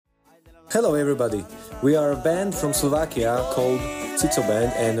Hello everybody, we are a band from Slovakia called Cico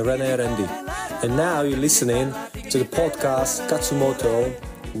Band and René Randy. And now you're listening to the podcast Katsumoto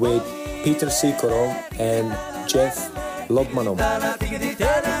with Peter Sikorom and Jeff Lobmanov.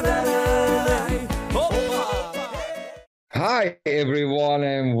 Hi everyone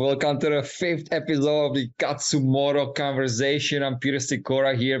and welcome to the 5th episode of the Katsumoto Conversation. I'm Peter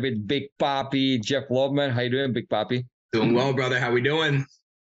Sikora here with Big Papi, Jeff Lobman. How you doing, Big Papi? Doing well, brother. How we doing?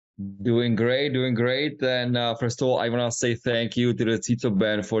 Doing great. And first of all, I want to say thank you to the Tito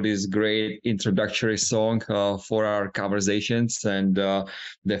Band for this great introductory song for our conversations. And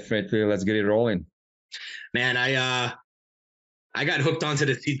definitely, let's get it rolling. Man, I got hooked onto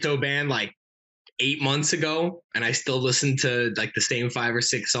the Tito Band like 8 months ago, and I still listen to like the same 5 or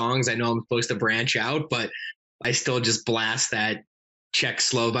 6 songs. I know I'm supposed to branch out, but I still just blast that Czech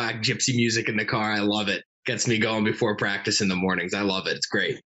Slovak gypsy music in the car. I love it. Gets me going before practice in the mornings. I love it. It's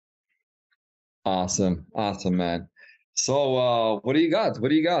great. Awesome, man. So what do you got?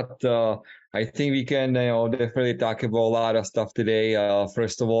 I think we can definitely talk about a lot of stuff today.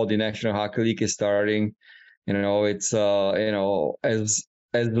 First of all, the National Hockey League is starting. It's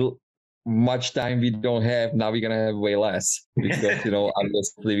as much time we don't have now, we're gonna have way less because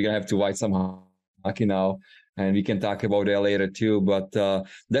obviously we're gonna have to watch some hockey now, and we can talk about that later too. But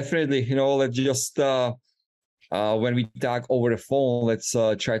definitely, let's just when we talk over the phone, let's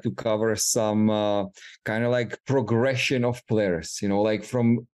try to cover some kind of like progression of players, like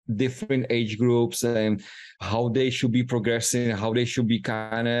from different age groups and how they should be progressing, how they should be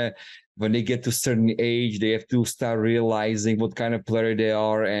kind of, when they get to a certain age, they have to start realizing what kind of player they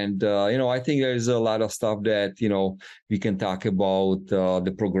are. And, I think there's a lot of stuff that, we can talk about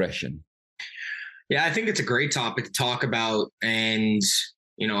the progression. Yeah, I think it's a great topic to talk about. And,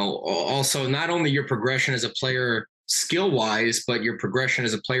 also not only your progression as a player skill-wise, but your progression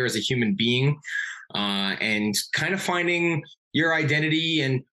as a player, as a human being, and kind of finding your identity.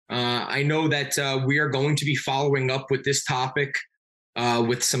 And I know that we are going to be following up with this topic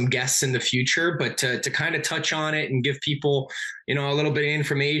with some guests in the future, but to kind of touch on it and give people, a little bit of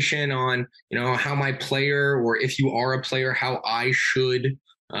information on, how my player, or if you are a player, how I should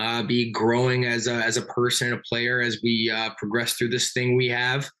be growing as a person and a player as we progress through this thing we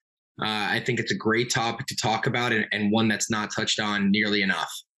have. I think it's a great topic to talk about, and one that's not touched on nearly enough.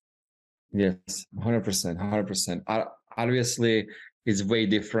 Yes, 100%. Obviously, it's way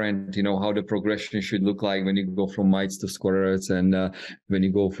different, how the progression should look like when you go from mites to scorers and when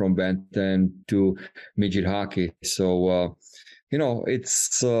you go from bantam to midget hockey. So,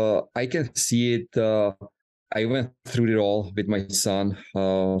 it's I can see it. I went through it all with my son,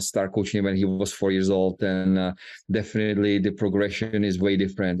 start coaching when he was 4 years old. And definitely the progression is way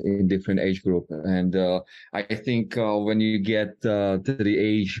different in different age group. And I think when you get to the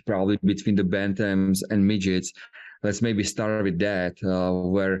age probably between the bantams and midgets, let's maybe start with that,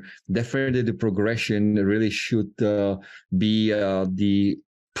 where definitely the progression really should be the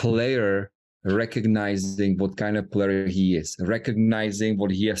player recognizing what kind of player he is, recognizing what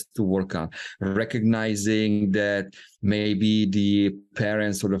he has to work on, recognizing that maybe the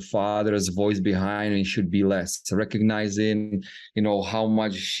parents or the father's voice behind it should be less, recognizing, how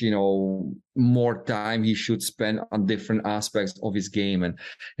much, more time he should spend on different aspects of his game. And,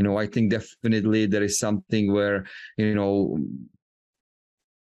 I think definitely there is something where,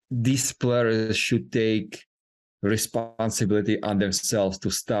 these players should take responsibility on themselves to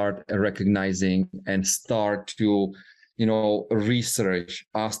start recognizing and start to research,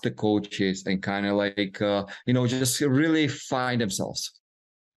 ask the coaches, and kind of like just really find themselves.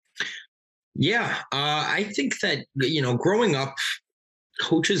 I think that growing up,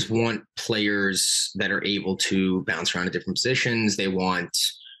 coaches want players that are able to bounce around to different positions. They want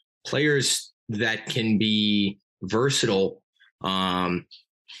players that can be versatile.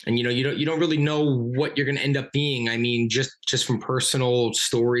 And you don't really know what you're going to end up being. I mean, just from personal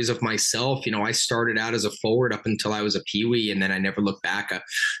stories of myself, I started out as a forward up until I was a peewee, and then I never looked back.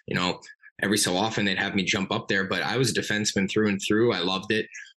 Every so often they'd have me jump up there, but I was a defenseman through and through. I loved it.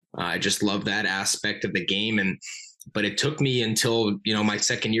 I just loved that aspect of the game. But it took me until my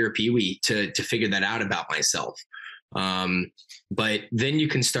second year of peewee to figure that out about myself. But then you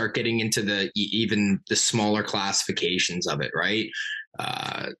can start getting into even the smaller classifications of it, right?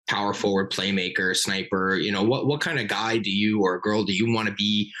 Power forward, playmaker, sniper, what kind of guy do you or girl do you want to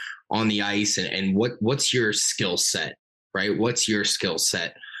be on the ice, and what's your skill set, right? What's your skill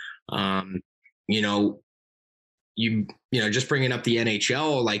set? Just bringing up the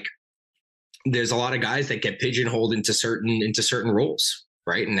NHL, like there's a lot of guys that get pigeonholed into certain roles,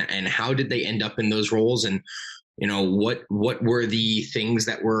 right? And how did they end up in those roles? And what were the things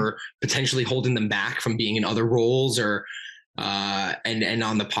that were potentially holding them back from being in other roles, or and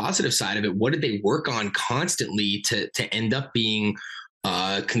on the positive side of it, what did they work on constantly to end up being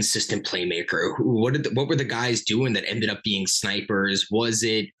a consistent playmaker? What were the guys doing that ended up being snipers? Was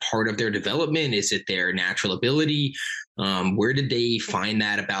it part of their development? Is it their natural ability? Where did they find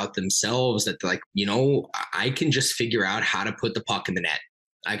that about themselves, that like, I can just figure out how to put the puck in the net.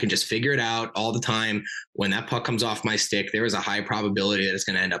 I can just figure it out all the time. When that puck comes off my stick, there is a high probability that it's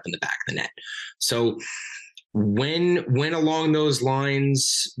going to end up in the back of the net. So when along those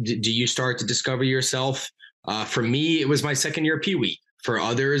lines, do you start to discover yourself? For me, it was my second year Pee Wee. For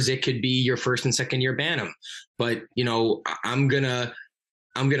others, it could be your first and second year Bantam. But, I'm going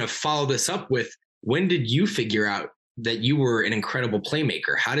to follow this up with, when did you figure out that you were an incredible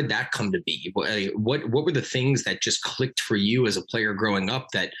playmaker? How did that come to be? What were the things that just clicked for you as a player growing up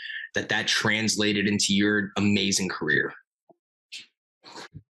that translated into your amazing career?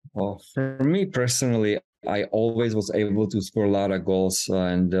 Well, for me personally, I always was able to score a lot of goals,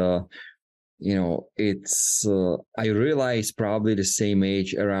 and it's I realized probably the same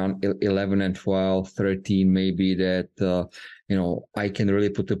age, around 11 and 12, 13 maybe, that I can really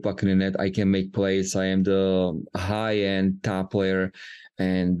put the puck in the net. I can make plays. I am the high-end top player.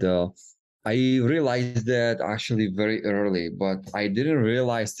 And I realized that actually very early, but I didn't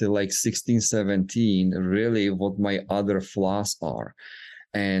realize till like 16, 17, really what my other flaws are.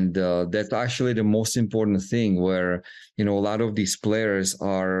 And that's actually the most important thing, where, a lot of these players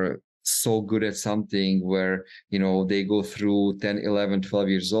are so good at something where, they go through 10, 11, 12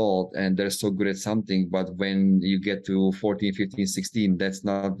 years old and they're so good at something. But when you get to 14, 15, 16, that's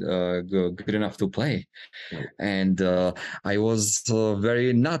not good enough to play. And I was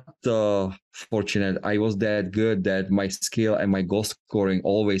very not fortunate. I was that good that my skill and my goal scoring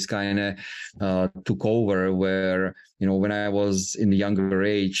always kind of took over, where, when I was in the younger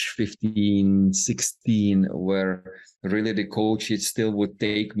age, 15, 16, where really the coaches still would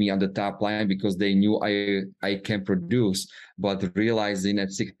take me on the top line because they knew I can produce. But realizing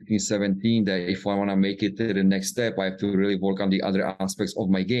at 16, 17 that if I want to make it to the next step, I have to really work on the other aspects of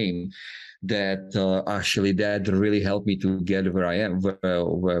my game. That actually that really helped me to get where I am,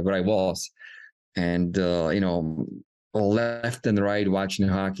 where I was. And left and right watching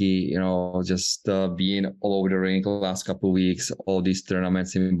hockey, just being all over the rink the last couple of weeks, all these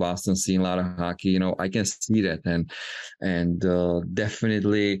tournaments in Boston, seeing a lot of hockey, I can see that. And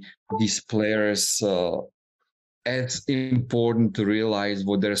definitely these players, it's important to realize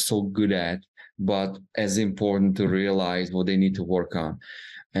what they're so good at, but as important to realize what they need to work on.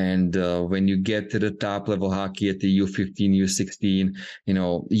 And when you get to the top level hockey at the U15, U16,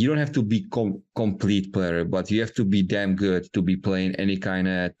 you don't have to be complete player, but you have to be damn good to be playing any kind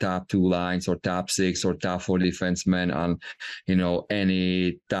of top 2 lines or top 6 or top 4 defensemen on,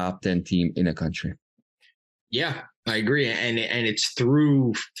 any top 10 team in a country. Yeah, I agree. And it's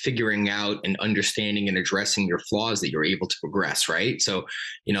through figuring out and understanding and addressing your flaws that you're able to progress, right? So,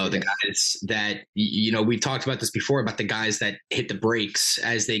 the guys that, we talked about this before, about the guys that hit the brakes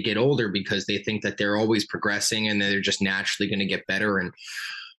as they get older because they think that they're always progressing and they're just naturally going to get better. And,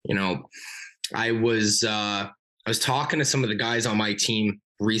 I was talking to some of the guys on my team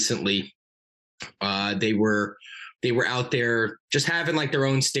recently. They were out there just having like their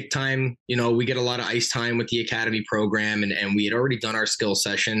own stick time. We get a lot of ice time with the academy program, and we had already done our skill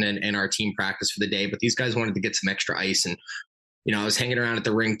session and our team practice for the day, but these guys wanted to get some extra ice. And, I was hanging around at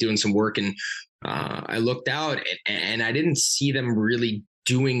the rink doing some work, and I looked out and I didn't see them really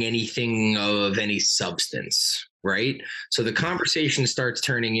doing anything of any substance. Right. So the conversation starts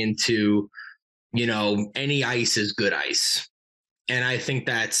turning into, any ice is good ice. And I think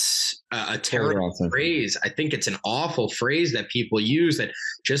that's a terrible phrase. I think it's an awful phrase that people use, that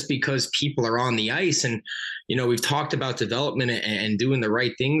just because people are on the ice, and, we've talked about development and doing the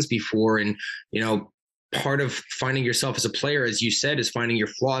right things before. And, part of finding yourself as a player, as you said, is finding your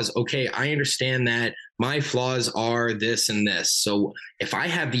flaws. Okay, I understand that my flaws are this and this. So if I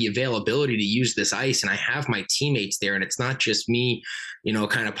have the availability to use this ice and I have my teammates there, and it's not just me,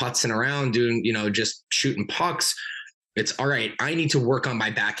 kind of putzing around doing, just shooting pucks, it's all right. I need to work on my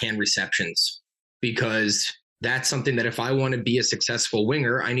backhand receptions, because that's something that if I want to be a successful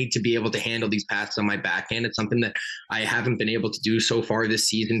winger, I need to be able to handle these passes on my backhand. It's something that I haven't been able to do so far this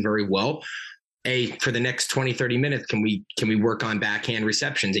season very well. For the next 20, 30 minutes, can we work on backhand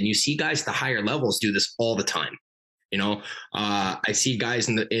receptions? And you see guys at the higher levels do this all the time. I see guys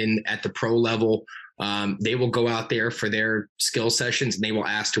at the pro level, they will go out there for their skill sessions and they will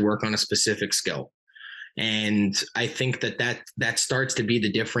ask to work on a specific skill. And I think that starts to be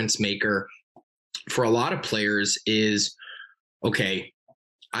the difference maker for a lot of players is, okay,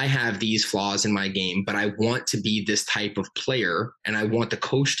 I have these flaws in my game, but I want to be this type of player and I want the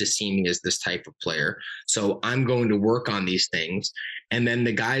coach to see me as this type of player. So I'm going to work on these things. And then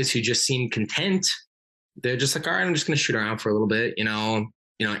the guys who just seem content, they're just like, all right, I'm just going to shoot around for a little bit.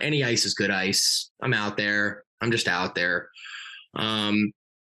 Any ice is good ice. I'm out there. I'm just out there.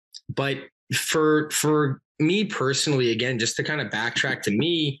 But for me personally, again, just to kind of backtrack to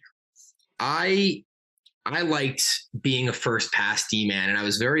me, I liked being a first pass D-man, and I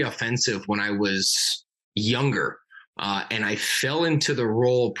was very offensive when I was younger. And I fell into the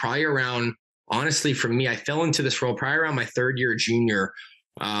role probably around, honestly, for me, I fell into this role probably around my third year junior.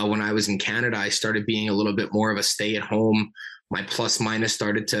 When I was in Canada, I started being a little bit more of a stay at home. My plus minus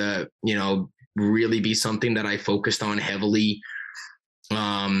started to, really be something that I focused on heavily.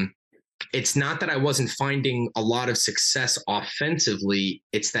 It's not that I wasn't finding a lot of success offensively.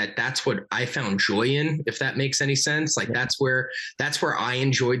 It's that that's what I found joy in, if that makes any sense. Like that's where I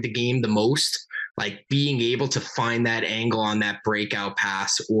enjoyed the game the most. Like being able to find that angle on that breakout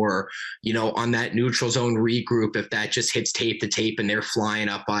pass, or, on that neutral zone regroup, if that just hits tape to tape and they're flying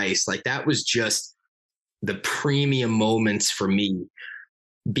up ice. Like that was just the premium moments for me,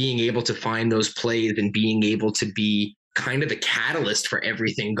 being able to find those plays and being able to be kind of a catalyst for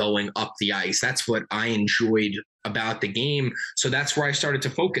everything going up the ice. That's what I enjoyed about the game. So that's where I started to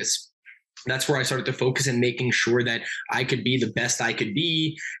focus. That's where I started to focus in making sure that I could be the best I could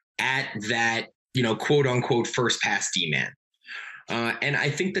be at that, quote unquote, first pass D-man. And I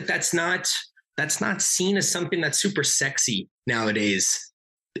think that's not seen as something that's super sexy nowadays.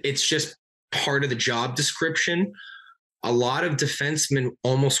 It's just part of the job description. A lot of defensemen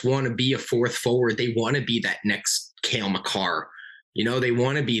almost want to be a fourth forward. They want to be that next Cale Makar. They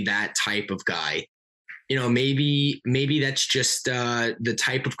want to be that type of guy. Maybe that's just the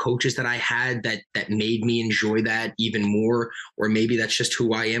type of coaches that I had that made me enjoy that even more, or maybe that's just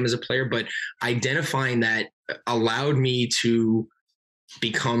who I am as a player. But identifying that allowed me to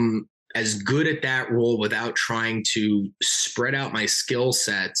become as good at that role without trying to spread out my skill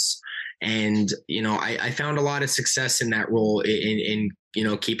sets. And, I found a lot of success in that role in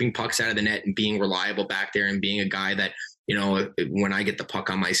keeping pucks out of the net and being reliable back there and being a guy that, when I get the puck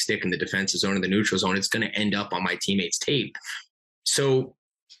on my stick in the defensive zone or the neutral zone, it's going to end up on my teammates' tape. So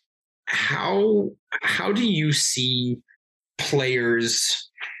how do you see players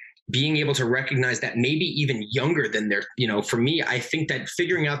being able to recognize that, maybe even younger than their, for me, I think that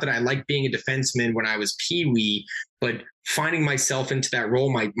figuring out that I like being a defenseman when I was peewee, but finding myself into that role,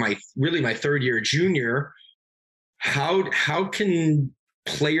 my third year junior, how can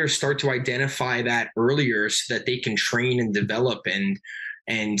players start to identify that earlier so that they can train and develop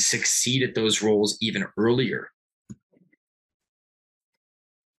and succeed at those roles even earlier?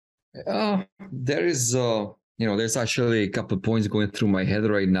 There is there's actually a couple of points going through my head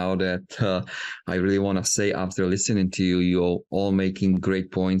right now that I really want to say after listening to you. You're all making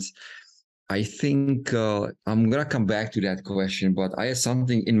great points. I think I'm going to come back to that question, but I had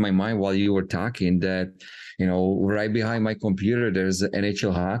something in my mind while you were talking that, right behind my computer, there's an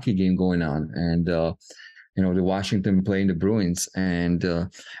NHL hockey game going on, and, the Washington playing the Bruins. And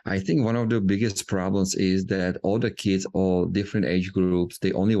I think one of the biggest problems is that all the kids, all different age groups,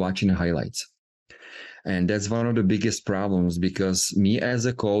 they only watching the highlights. And that's one of the biggest problems, because me as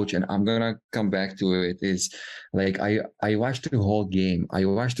a coach, and I'm going to come back to it, is like I watched the whole game.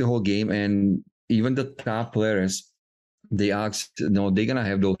 And even the top players, they asked, they're going to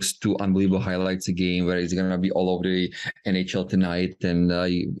have those two unbelievable highlights a game where it's going to be all over the NHL tonight, and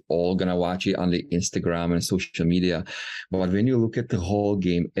you all going to watch it on the Instagram and social media. But when you look at the whole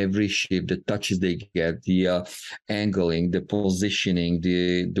game, every shift, the touches they get, the angling, the positioning,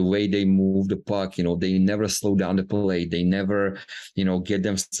 the way they move the puck, they never slow down the play. They never, get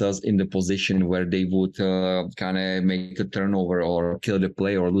themselves in the position where they would kind of make a turnover or kill the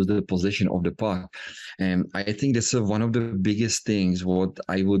play or lose the position of the puck. And I think that's one of the biggest things what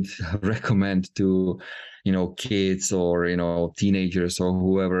I would recommend to kids or teenagers or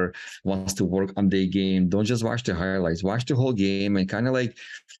whoever wants to work on their game. Don't just watch the highlights, watch the whole game, and kind of like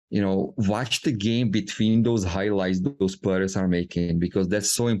watch the game between those highlights those players are making, because that's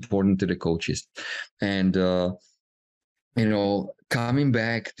so important to the coaches. And coming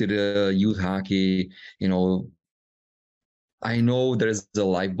back to the youth hockey, I know there's a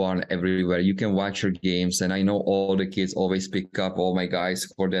live Bourne everywhere. You can watch your games, and I know all the kids always pick up, oh my guys,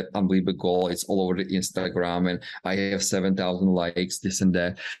 for that unbelievable goal. It's all over the Instagram, and I have 7,000 likes, this and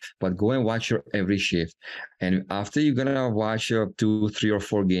that. But go and watch your every shift. And after you're gonna watch your 2, 3, or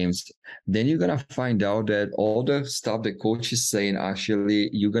 4 games, then you're gonna find out that all the stuff the coach is saying, actually,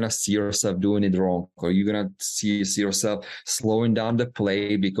 you're gonna see yourself doing it wrong, or you're gonna see yourself slowing down the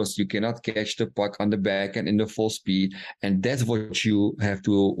play because you cannot catch the puck on the back and in the full speed. And that's what you have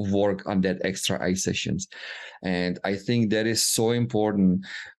to work on, that extra ice sessions. And I think that is so important,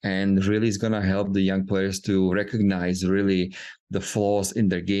 and really is going to help the young players to recognize really the flaws in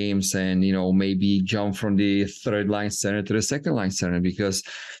their games, and, maybe jump from the third line center to the second line center, because,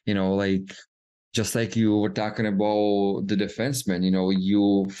 just like you were talking about the defenseman,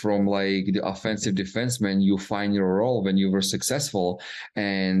 you from like the offensive defenseman, you find your role when you were successful.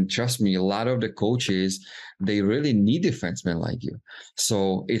 And trust me, a lot of the coaches, they really need defensemen like you.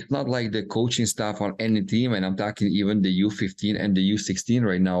 So it's not like the coaching staff on any team, and I'm talking even the U15 and the U16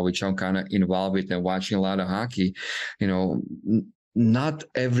 right now, which I'm kind of involved with and watching a lot of hockey, not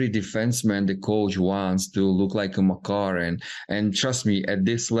every defenseman the coach wants to look like a Makar, and trust me, at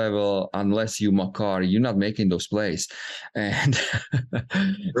this level, unless you Makar, you're not making those plays. And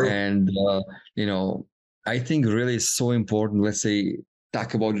and I think really it's so important. Let's say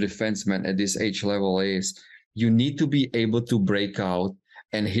talk about the defenseman at this age level is you need to be able to break out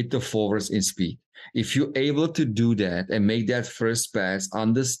and hit the forwards in speed. If you're able to do that and make that first pass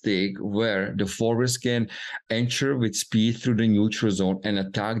on the stick where the forwards can enter with speed through the neutral zone and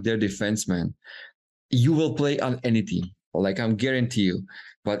attack their defenseman, you will play on any team. Like, I'm guarantee you.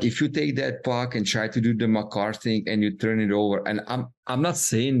 But if you take that puck and try to do the Makar thing and you turn it over, and I'm not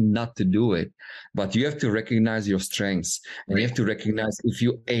saying not to do it, but you have to recognize your strengths, and you have to recognize if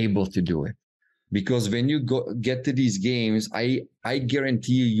you're able to do it. Because when you get to these games, I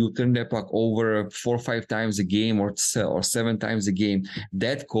guarantee you turn that puck over 4 or 5 times a game or 7 times a game,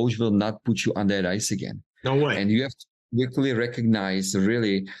 that coach will not put you on that ice again. No way. And you have to quickly recognize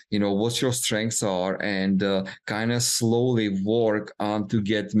really, what your strengths are, and kind of slowly work on to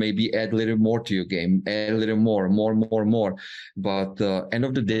get, maybe add a little more to your game, add a little more. But end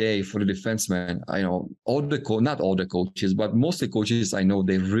of the day, for the defenseman, I know not all the coaches, but most of the coaches I know,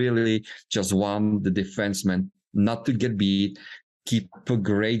 they really just want the defenseman not to get beat, keep a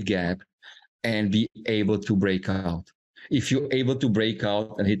great gap, and be able to break out. If you're able to break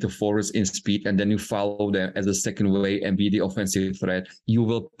out and hit the forwards in speed, and then you follow them as a second way and be the offensive threat, you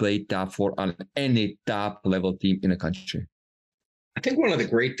will play top 4 on any top level team in the country. I think one of the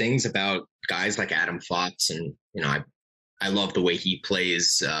great things about guys like Adam Fox, and I love the way he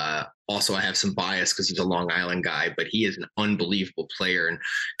plays. Also, I have some bias because he's a Long Island guy, but he is an unbelievable player. And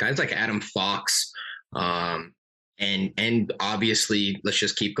guys like Adam Fox, and obviously, let's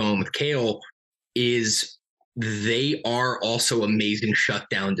just keep going with Kale, they are also amazing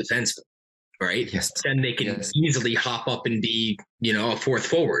shutdown defensemen, right? Yes. And they can easily hop up and be, a fourth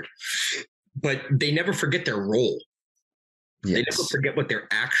forward, but they never forget their role. Yes. They never forget what their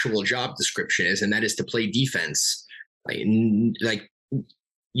actual job description is, and that is to play defense. Like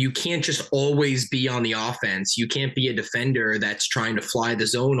you can't just always be on the offense. You can't be a defender that's trying to fly the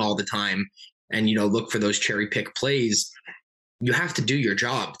zone all the time and, look for those cherry pick plays. You have to do your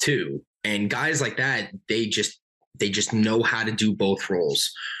job too. And guys like that, they just know how to do both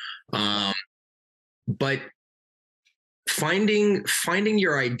roles. But finding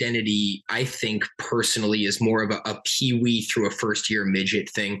your identity, I think personally, is more of a peewee through a first-year midget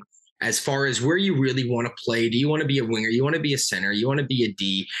thing. As far as where you really want to play, do you want to be a winger? You want to be a center? You want to be a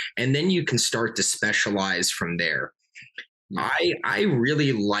D? And then you can start to specialize from there. I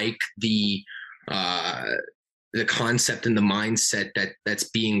really like the concept and the mindset that's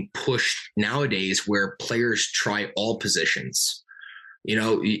being pushed nowadays, where players try all positions.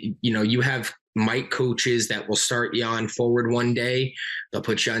 You have Mike coaches that will start you on forward one day, they'll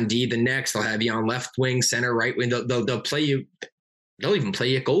put you on D the next, they'll have you on left wing, center, right wing, they'll play you, they'll even play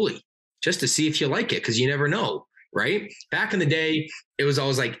you at goalie just to see if you like it, because you never know, right? Back in the day, it was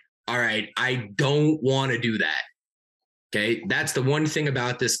always like, all right, I don't want to do that. Okay, that's the one thing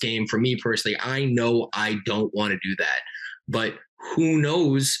about this game for me personally. I know I don't want to do that, but who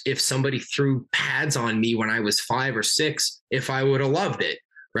knows if somebody threw pads on me when I was 5 or 6, if I would have loved it,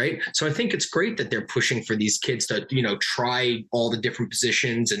 right? So I think it's great that they're pushing for these kids to, try all the different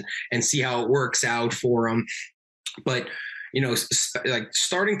positions and see how it works out for them. But, like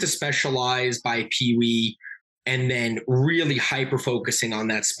starting to specialize by peewee and then really hyper focusing on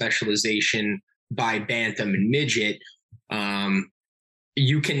that specialization by bantam and midget.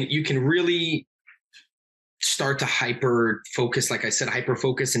 You can really start to hyper focus, like I said, hyper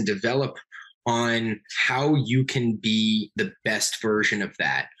focus and develop on how you can be the best version of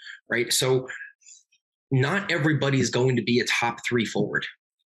that, right? So not everybody is going to be a top 3 forward.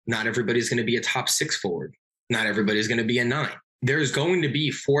 Not everybody's going to be a top 6 forward. Not everybody's going to be a 9. There's going to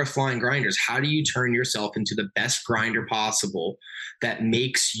be 4th line grinders. How do you turn yourself into the best grinder possible that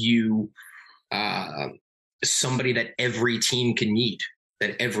makes you somebody that every team can need,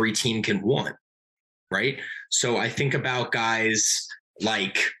 that every team can want, right? So I think about guys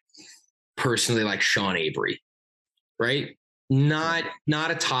like, personally, like Sean Avery, right? Not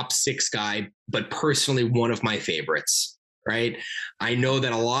a top 6 guy, but personally one of my favorites, right? I know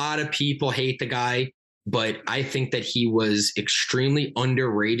that a lot of people hate the guy, but I think that he was extremely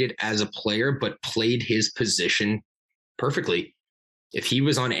underrated as a player, but played his position perfectly. If he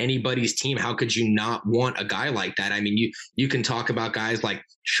was on anybody's team, how could you not want a guy like that? I mean, you can talk about guys like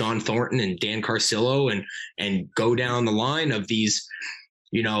Sean Thornton and Dan Carcillo and go down the line of these,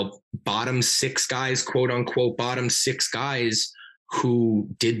 bottom 6 guys, quote unquote, bottom 6 guys who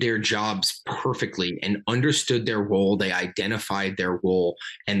did their jobs perfectly and understood their role. They identified their role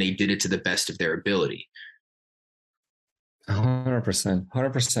and they did it to the best of their ability.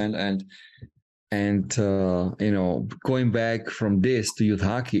 100%. And going back from this to youth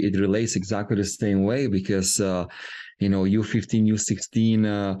hockey, it relates exactly the same way because, U15,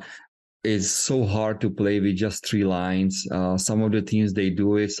 U16, is so hard to play with just 3 lines. Some of the teams, they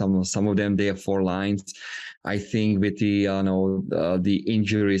do it. Some of them, they have 4 lines. I think with the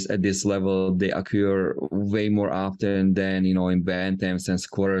injuries at this level, they occur way more often than, in bantams and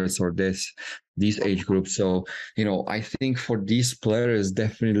scorers or these age groups. So, I think for these players,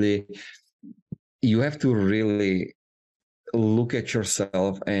 definitely you have to really look at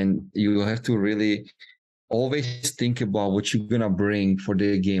yourself and you have to really always think about what you're going to bring for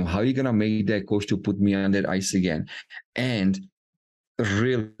the game. How are you going to make that coach to put me on that ice again? And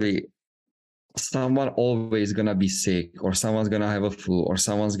really, someone always going to be sick, or someone's going to have a flu, or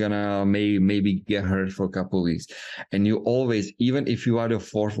someone's going to maybe get hurt for a couple of weeks. And you always, even if you are the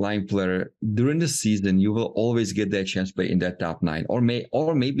 4th line player, during the season, you will always get that chance to play in that top 9 or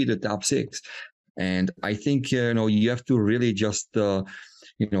maybe the top 6. And I think, you have to really just,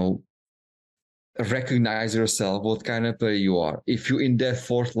 recognize yourself, what kind of player you are. If you're in that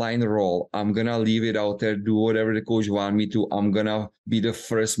 4th line role, I'm going to leave it out there, do whatever the coach wants me to. I'm going to be the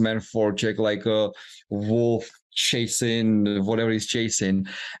first man forecheck like a wolf chasing whatever he's chasing.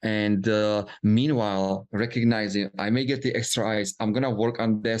 And meanwhile, recognizing I may get the extra ice. I'm going to work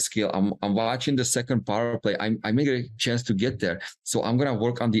on that skill. I'm watching the second power play. I may get a chance to get there. So I'm going to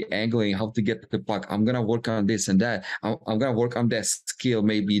work on the angling, how to get the puck. I'm going to work on this and that. I'm going to work on that skill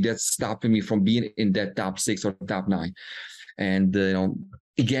maybe that's stopping me from being in that top 6 or top 9. And,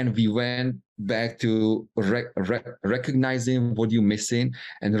 again, we went back to recognizing what you're missing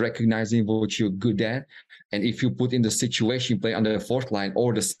and recognizing what you're good at. And if you put in the situation, play on the 4th line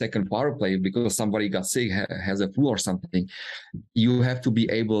or the second power play because somebody got sick, has a flu or something, you have to be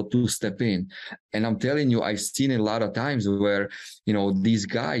able to step in. And I'm telling you, I've seen it a lot of times where, these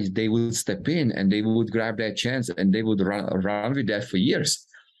guys, they would step in and they would grab that chance and they would run with that for years.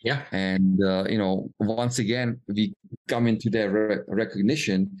 Yeah. And, once again, we come into that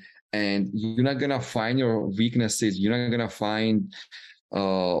recognition, and you're not going to find your weaknesses. You're not going to find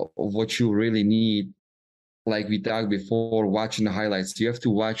what you really need. Like we talked before, watching the highlights, you have to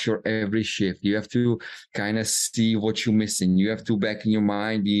watch your every shift. You have to kind of see what you're missing. You have to back in your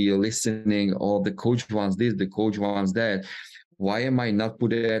mind, be listening. Oh, the coach wants this, the coach wants that. Why am I not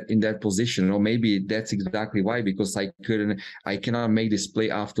put it in that position? Or maybe that's exactly why, because I cannot make this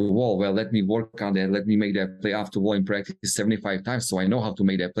play off the wall. Well, let me work on that. Let me make that play off the wall in practice 75 times. So I know how to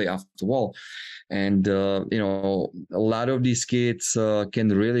make that play off the wall. And, a lot of these kids can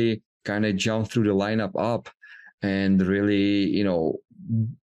really kind of jump through the lineup up and really,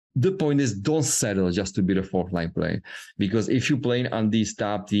 the point is, don't settle just to be the 4th line player, because if you're playing on these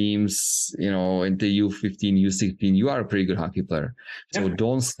top teams, in the U15, U16, you are a pretty good hockey player. So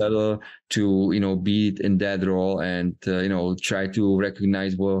don't settle to, be in that role and, try to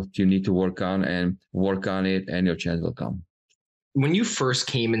recognize what you need to work on and work on it, and your chance will come. When you first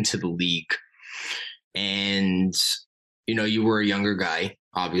came into the league and, you were a younger guy,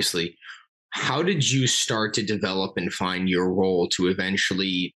 obviously, how did you start to develop and find your role to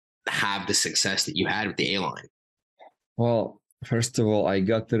eventually have the success that you had with the A-line? Well, first of all, I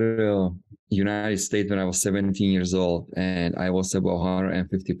got to the United States when I was 17 years old, and I was about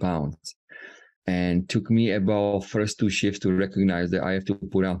 150 pounds. And took me about first 2 shifts to recognize that I have to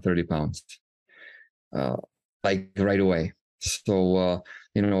put on 30 pounds, like right away. So,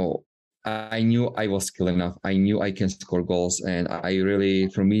 I knew I was skilled enough. I knew I can score goals. And I really,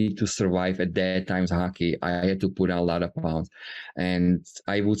 for me to survive at that time's hockey, I had to put on a lot of pounds. And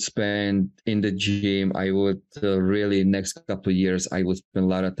I would spend in the gym, I would really, next couple of years, I would spend a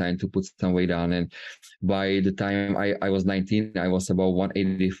lot of time to put some weight on. And by the time I was 19, I was about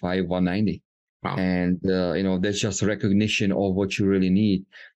 185, 190. Wow. And, that's just recognition of what you really need.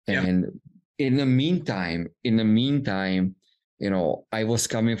 And in the meantime, I was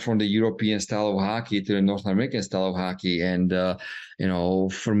coming from the European style of hockey to the North American style of hockey. And,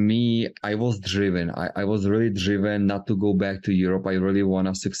 for me, I was driven. I was really driven not to go back to Europe. I really want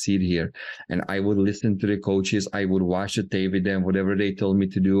to succeed here. And I would listen to the coaches. I would watch the tape with them. Whatever they told me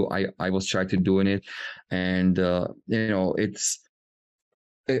to do, I was trying to doing it. And,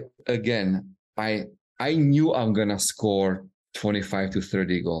 again, I knew I'm going to score 25 to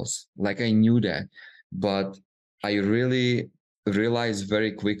 30 goals. Like, I knew that. But I really realized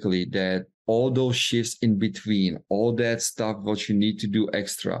very quickly that all those shifts in between, all that stuff, what you need to do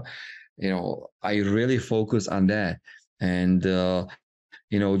extra, I really focus on that. And,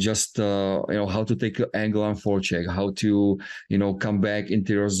 how to take an angle on forecheck, how to, come back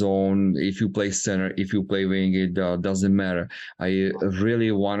into your zone. If you play center, if you play wing, it doesn't matter. I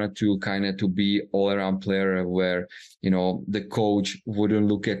really wanted to to be all around player where, the coach wouldn't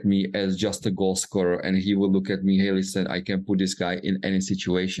look at me as just a goal scorer, and he would look at me, hey, listen, I can put this guy in any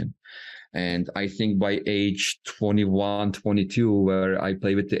situation. And I think by age 21, 22, where I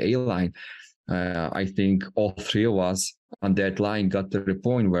play with the A line, I think all three of us on that line got to the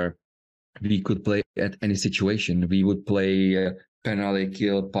point where we could play at any situation. We would play penalty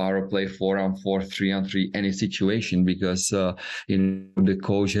kill, power play, 4-on-4, 3-on-3, any situation, because the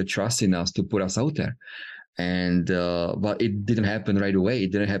coach had trust in us to put us out there. And but it didn't happen right away.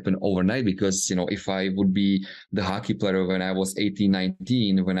 It didn't happen overnight, because if I would be the hockey player when I was 18,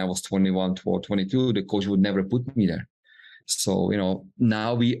 19, when I was 21, 22, the coach would never put me there. So,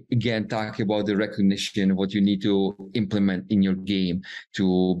 now we again talk about the recognition, what you need to implement in your game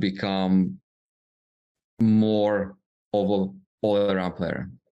to become more of an all-around player.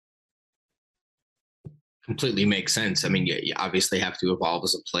 Completely makes sense. I mean, you obviously have to evolve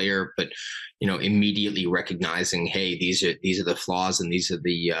as a player, but immediately recognizing, hey, these are the flaws and these are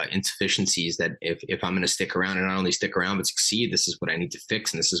the insufficiencies that if I'm going to stick around, and not only stick around but succeed, this is what I need to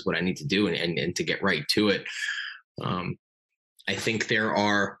fix and this is what I need to do and to get right to it. I think there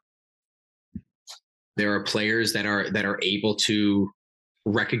are players that are able to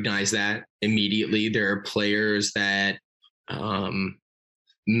recognize that immedately. There are players that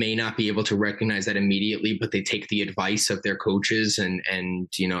may not be able to recognize that immediately, but they take the advice of their coaches and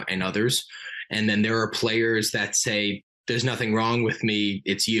others. And then there are players that say, there's nothing wrong with me.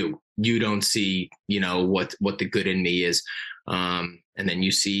 It's you. You don't see, what the good in me is. And then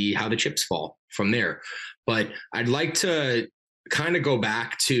you see how the chips fall from there. But I'd like to kind of go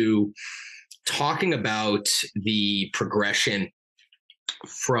back to talking about the progression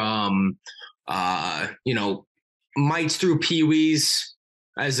from, mites through peewees,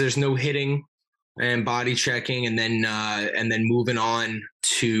 as there's no hitting and body checking, and then moving on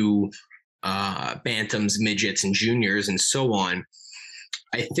to bantams, midgets, and juniors, and so on.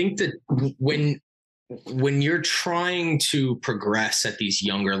 I think that when you're trying to progress at these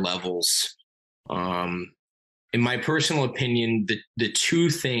younger levels, in my personal opinion, the two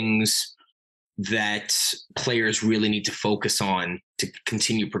things that players really need to focus on to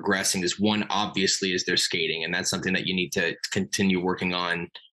continue progressing is, one, obviously, is their skating. And that's something that you need to continue working on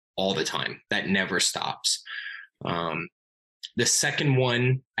all the time. That never stops. The second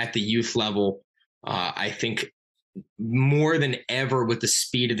one, at the youth level, I think more than ever with the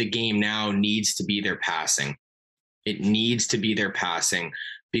speed of the game now, needs to be their passing. It needs to be their passing.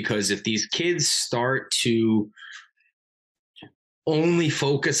 Because if these kids start to only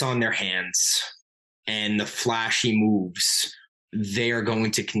focus on their hands and the flashy moves, they are going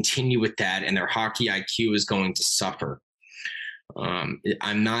to continue with that, and their hockey IQ is going to suffer.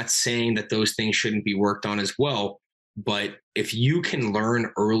 I'm not saying that those things shouldn't be worked on as well, but if you can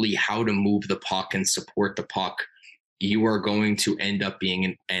learn early how to move the puck and support the puck, you are going to end up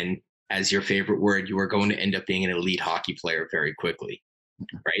being, and as your favorite word, you are going to end up being an elite hockey player very quickly.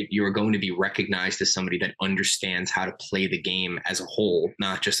 Right? You are going to be recognized as somebody that understands how to play the game as a whole,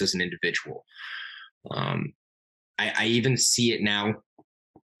 not just as an individual. I even see it now,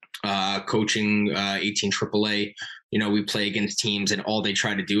 coaching 18 AAA. We play against teams and all they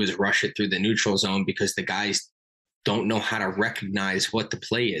try to do is rush it through the neutral zone because the guys don't know how to recognize what the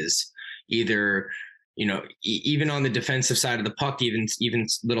play is. Either, even on the defensive side of the puck, even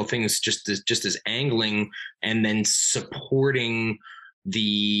little things just as angling and then supporting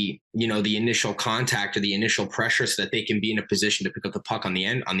the initial contact or the initial pressure so that they can be in a position to pick up the puck on the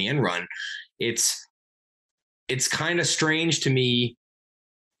end run. It's kind of strange to me,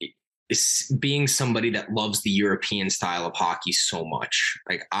 being somebody that loves the European style of hockey so much.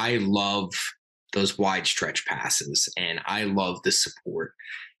 Like, I love those wide stretch passes and I love the support,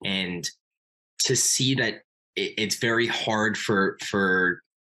 and to see that it's very hard for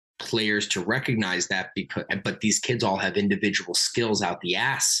players to recognize that, but these kids all have individual skills out the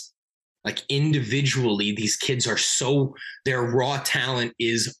ass. Like, individually, these kids are their raw talent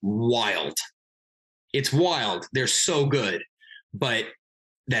is wild. It's wild. They're so good, but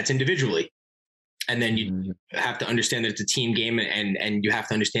that's individually. And then you have to understand that it's a team game, and you have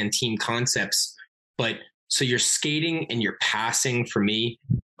to understand team concepts. But so your skating and your passing, for me,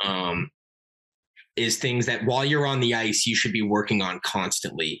 is things that while you're on the ice, you should be working on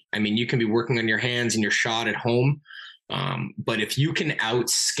constantly. I mean, you can be working on your hands and your shot at home. But if you can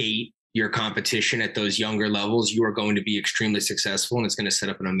outskate your competition at those younger levels, you are going to be extremely successful, and it's going to set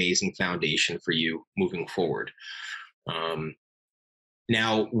up an amazing foundation for you moving forward.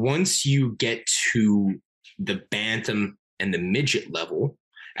 Now, once you get to the bantam and the midget level,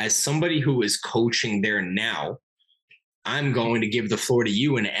 as somebody who is coaching there now, I'm going to give the floor to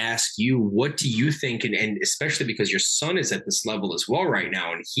you and ask you, what do you think? And especially because your son is at this level as well right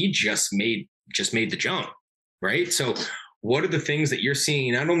now, and he just made the jump, right? So what are the things that you're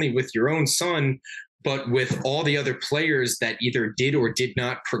seeing, not only with your own son, but with all the other players that either did or did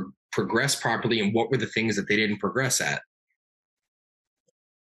not progress properly? And what were the things that they didn't progress at?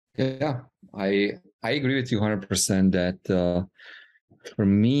 Yeah, I agree with you 100% that for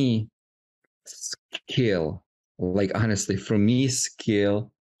me, skill, like honestly, for me,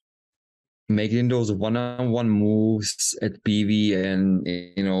 skill, making those one-on-one moves at PV and,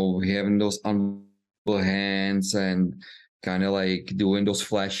 having those unbelievable hands and kind of like doing those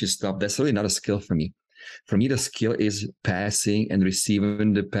flashy stuff, that's really not a skill for me. For me, the skill is passing and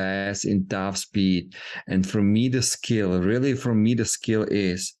receiving the pass in top speed. And for me, the skill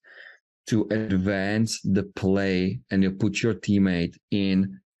is to advance the play and you put your teammate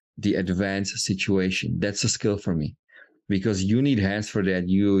in the advanced situation. That's a skill for me, because you need hands for that.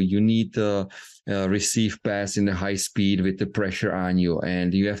 You need to receive pass in the high speed with the pressure on you,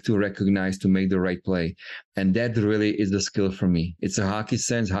 and you have to recognize to make the right play. And that really is the skill for me. It's a hockey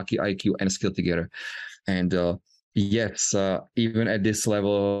sense, hockey IQ, and a skill together. And yes, even at this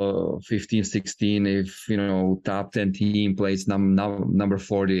level, 15, 16, if, top 10 team plays number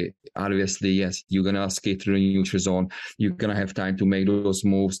 40, obviously, yes, you're going to skate through the neutral zone. You're going to have time to make those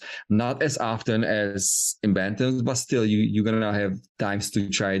moves. Not as often as in Bantams, but still, you're going to have times to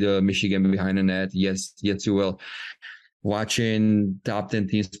try the Michigan behind the net. Yes, you will. Watching top 10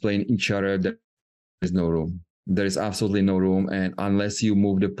 teams playing each other, there is no room. There is absolutely no room. And unless you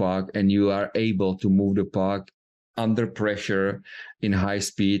move the puck and you are able to move the puck under pressure in high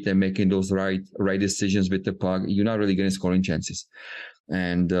speed and making those right decisions with the puck, you're not really getting scoring chances.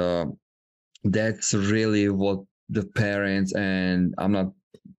 And that's really what the parents, and I'm not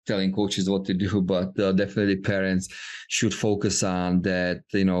telling coaches what to do, but definitely parents should focus on that,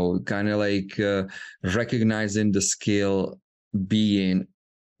 kind of like recognizing the skill being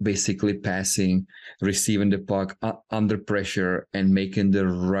basically passing, receiving the puck under pressure, and making the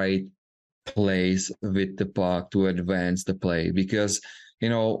right plays with the puck to advance the play. Because,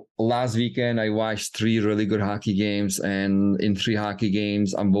 last weekend I watched 3 really good hockey games, and in 3 hockey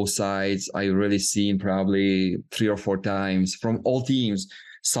games on both sides, I really seen probably 3 or 4 times from all teams,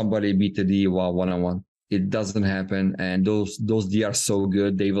 somebody beat the D one-on-one. It doesn't happen. And those D are so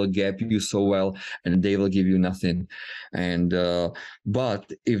good. They will gap you so well, and they will give you nothing. And but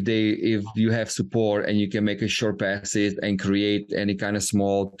if you have support and you can make a short passes and create any kind of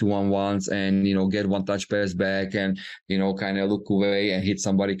small 2-on-1s and, get one touch pass back and, kind of look away and hit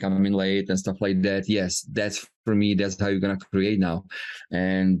somebody coming late and stuff like that. Yes, that's, for me, that's how you're going to create now.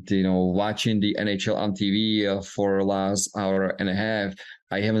 And, watching the NHL on TV for the last hour and a half,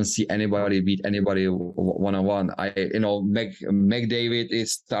 I haven't seen anybody beat anybody one-on-one. McDavid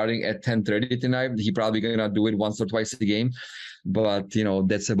is starting at 10:30 tonight. He probably gonna do it once or twice a game, but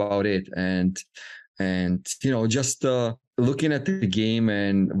that's about it. And just looking at the game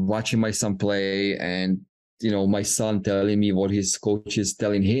and watching my son play, and my son telling me what his coach is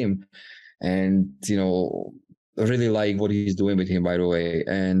telling him, and I really like what he's doing with him, by the way.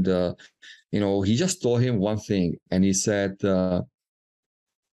 And he just told him one thing, and he said,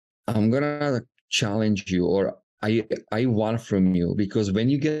 I'm gonna challenge you, or I want from you, because when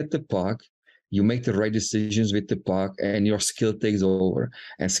you get the puck, you make the right decisions with the puck, and your skill takes over.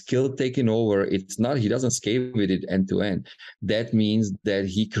 And skill taking over, it's not, he doesn't skate with it end to end. That means that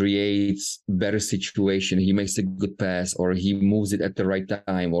he creates better situation. He makes a good pass, or he moves it at the right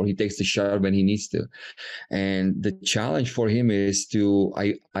time, or he takes the shot when he needs to. And the challenge for him is to,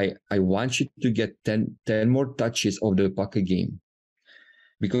 I want you to get 10 more touches of the puck a game.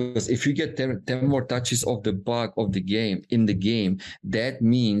 Because if you get 10 more touches of the puck of the game in the game, that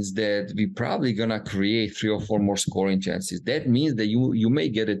means that we're probably gonna create 3 or 4 more scoring chances. That means that you may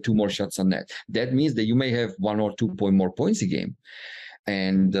get 2 more shots on net. That means that you may have 1 or 2 more points a game.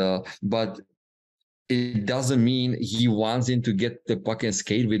 And but it doesn't mean he wants him to get the puck and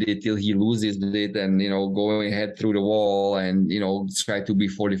skate with it till he loses it and, going ahead through the wall and, try to be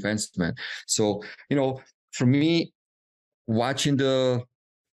 4 defensemen. So, for me, watching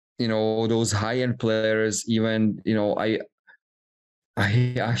those high-end players, even, I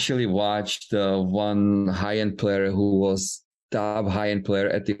actually watched one high-end player who was top high-end player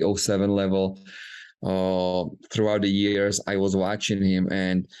at the 07 level throughout the years. I was watching him,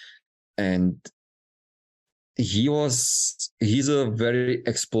 and he's a very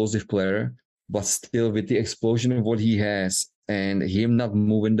explosive player, but still with the explosion of what he has and him not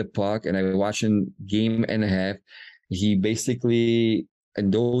moving the puck, and I watched him game and a half, he basically,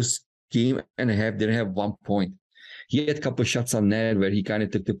 in those game and a half, didn't have 1 point. He had a couple of shots on net where he kind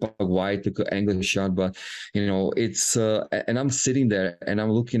of took the puck wide, took an angle shot, but it's and I'm sitting there and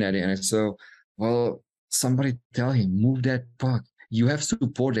I'm looking at it and I said, well, somebody tell him, move that puck. You have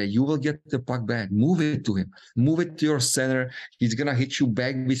support there. You will get the puck back. Move it to him. Move it to your center. He's going to hit you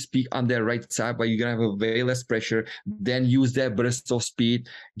back with speed on that right side, but you're going to have a way less pressure. Then use that burst of speed,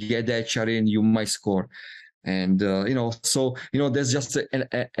 get that shot in, you might score. And, there's just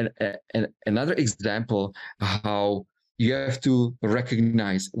another example how you have to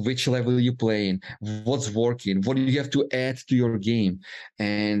recognize which level you play in, what's working, what do you have to add to your game.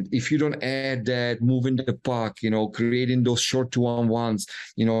 And if you don't add that, moving the puck, creating those short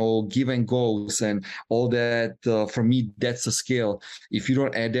 2-on-1s, give and goes and all that, for me, that's a skill. If you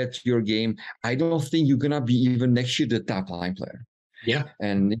don't add that to your game, I don't think you're going to be even next year the top line player. Yeah.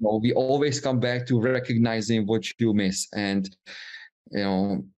 And, we always come back to recognizing what you miss. And,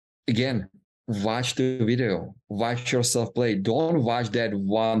 again, watch the video, watch yourself play. Don't watch that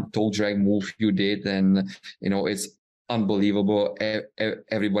one toe drag move you did and, it's unbelievable.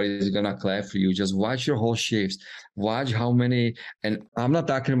 Everybody is going to clap for you. Just watch your whole shifts. Watch how many, and I'm not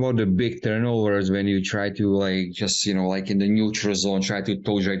talking about the big turnovers when you try to like in the neutral zone, try to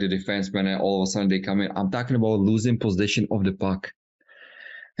toe drag the defenseman and all of a sudden they come in. I'm talking about losing possession of the puck.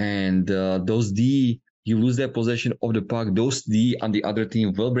 And those D, you lose that possession of the puck, those D on the other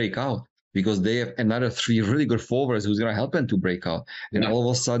team will break out because they have another 3 really good forwards who's going to help them to break out. And all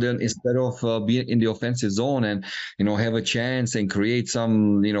of a sudden, instead of being in the offensive zone and, have a chance and create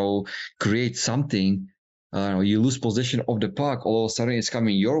something, you lose possession of the puck. All of a sudden, it's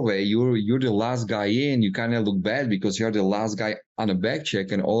coming your way. You're the last guy in. You kind of look bad because you're the last guy on a back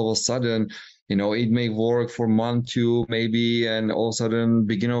check. And all of a sudden, it may work for a month, 2, maybe, and all of a sudden,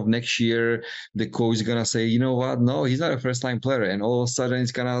 beginning of next year, the coach is gonna say, you know what? No, he's not a first-time player, and all of a sudden,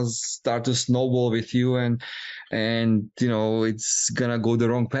 it's gonna start to snowball with you, and it's gonna go the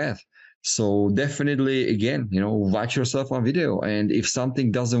wrong path. So definitely, again, watch yourself on video, and if something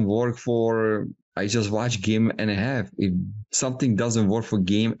doesn't work I just watch game and a half. If something doesn't work for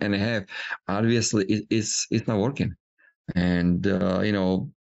game and a half, obviously it's not working, and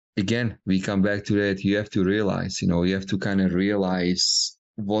again, we come back to that. You have to realize, you have to kind of realize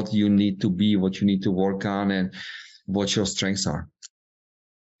what you need to be, what you need to work on, and what your strengths are.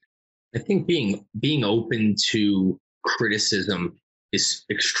 I think being open to criticism is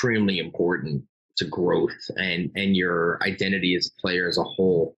extremely important to growth and your identity as a player as a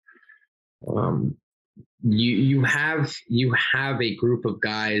whole. You have a group of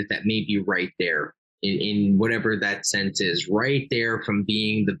guys that may be right there. In whatever that sense is, right there from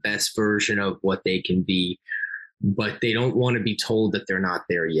being the best version of what they can be, but they don't want to be told that they're not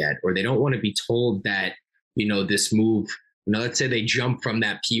there yet, or they don't want to be told that, this move, let's say they jump from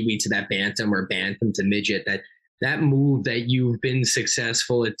that peewee to that bantam or bantam to midget, that move that you've been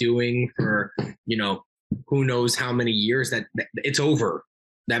successful at doing for, who knows how many years, that it's over.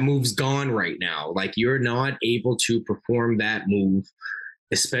 That move's gone right now. Like, you're not able to perform that move,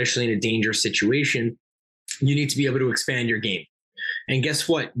 especially in a dangerous situation. You need to be able to expand your game. And guess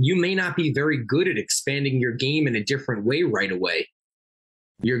what? You may not be very good at expanding your game in a different way right away.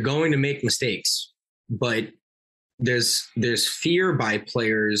 You're going to make mistakes, but there's fear by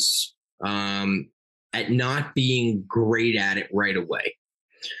players at not being great at it right away.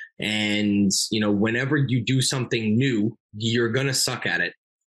 And, whenever you do something new, you're going to suck at it.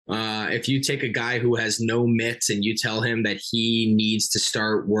 If you take a guy who has no mitts and you tell him that he needs to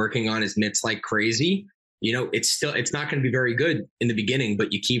start working on his mitts like crazy, it's not going to be very good in the beginning,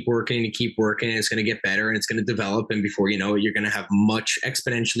 but you keep working and it's going to get better and it's going to develop. And before you know it, you're going to have much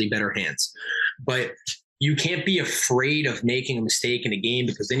exponentially better hands. But you can't be afraid of making a mistake in a game,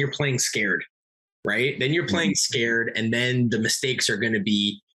 because then you're playing scared, right? Then you're playing scared, and then the mistakes are going to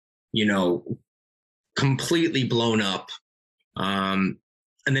be, completely blown up. And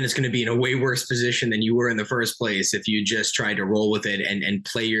then it's going to be in a way worse position than you were in the first place if you just tried to roll with it and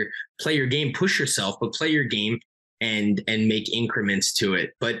play your game, push yourself, but play your game and make increments to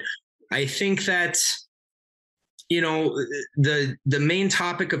it. But I think that, the main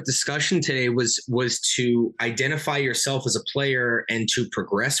topic of discussion today was to identify yourself as a player and to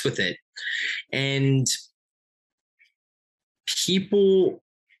progress with it. And people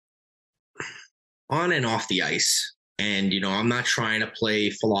on and off the ice, and, I'm not trying to play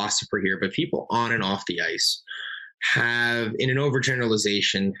philosopher here, but people on and off the ice have, in an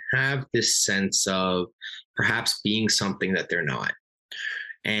overgeneralization, have this sense of perhaps being something that they're not.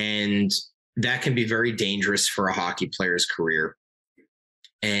 And that can be very dangerous for a hockey player's career.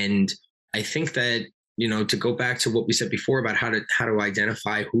 And I think that, to go back to what we said before about how to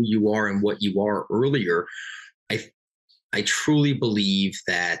identify who you are and what you are earlier, I truly believe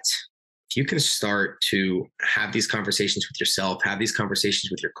that if you can start to have these conversations with yourself, have these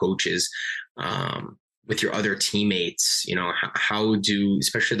conversations with your coaches, with your other teammates,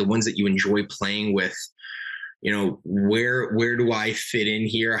 especially the ones that you enjoy playing with, where do I fit in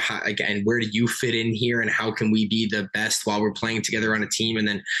here? Again, where do you fit in here? And how can we be the best while we're playing together on a team? And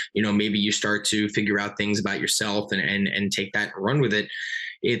then, maybe you start to figure out things about yourself and take that and run with it.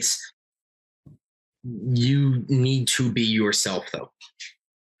 You need to be yourself, though.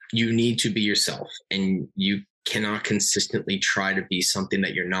 You need to be yourself, and you cannot consistently try to be something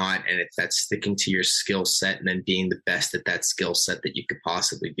that you're not. And it's that sticking to your skill set and then being the best at that skill set that you could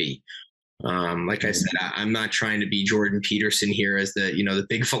possibly be. Like I said, I'm not trying to be Jordan Peterson here as the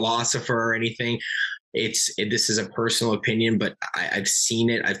big philosopher or anything. This is a personal opinion, but I've seen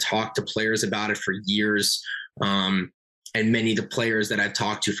it. I've talked to players about it for years. And many of the players that I've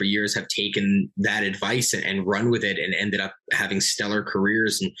talked to for years have taken that advice and run with it and ended up having stellar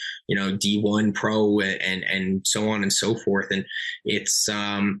careers and, D1 pro and so on and so forth. And it's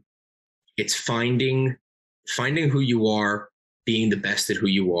finding who you are, being the best at who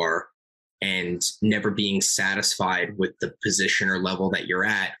you are, and never being satisfied with the position or level that you're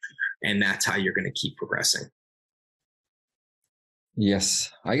at. And that's how you're going to keep progressing. Yes,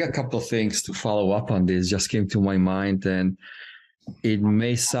 I got a couple of things to follow up on this. Just came to my mind, and it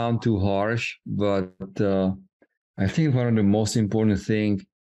may sound too harsh, but I think one of the most important things,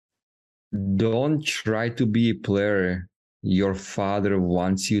 don't try to be a player your father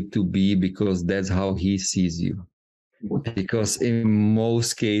wants you to be because that's how he sees you. Because in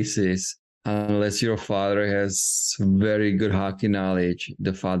most cases, unless your father has very good hockey knowledge,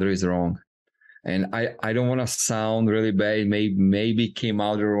 the father is wrong. And I don't want to sound really bad, maybe came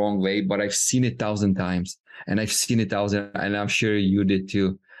out the wrong way, but I've seen it 1,000 times, and I've seen it 1,000, and I'm sure you did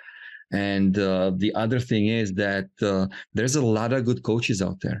too. And the other thing is that there's a lot of good coaches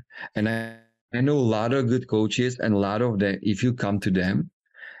out there. And I know a lot of good coaches, and a lot of them, if you come to them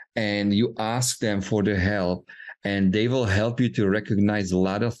and you ask them for the help, and they will help you to recognize a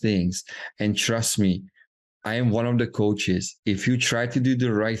lot of things. And trust me, I am one of the coaches. If you try to do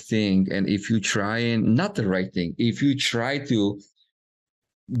the right thing, and if you try and not the right thing, if you try to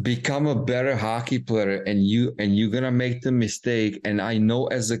become a better hockey player and you're going to make the mistake, and I know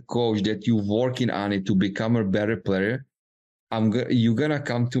as a coach that you're working on it to become a better player, you're going to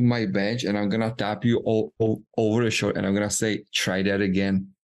come to my bench and I'm going to tap you all over the shoulder and I'm going to say, try that again,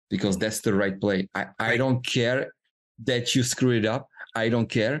 because that's the right play. I don't care that you screw it up. I don't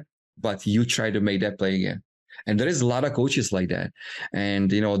care, but you try to make that play again. And there is a lot of coaches like that.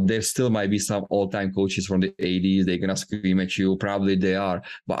 And, there still might be some all-time coaches from the 80s. They're going to scream at you. Probably they are.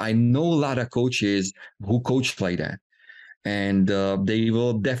 But I know a lot of coaches who coach like that. And they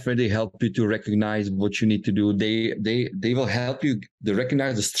will definitely help you to recognize what you need to do. They will help you to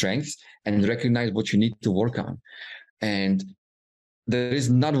recognize the strengths and recognize what you need to work on. And there is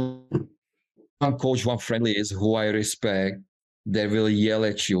not one coach, one friend is who I respect that will yell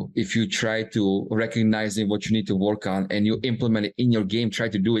at you if you try to recognize what you need to work on and you implement it in your game, try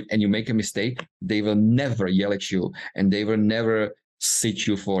to do it, and you make a mistake. They will never yell at you, and they will never sit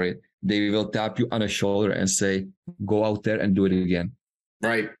you for it. They will tap you on the shoulder and say, go out there and do it again.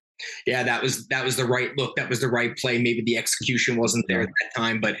 Right. Yeah, that was the right look. That was the right play. Maybe the execution wasn't there at that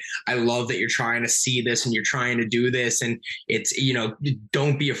time, but I love that you're trying to see this and you're trying to do this. And it's,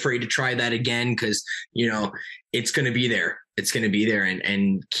 don't be afraid to try that again, because, it's going to be there. It's going to be there,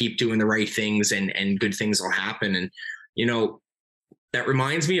 and keep doing the right things, and good things will happen. And, that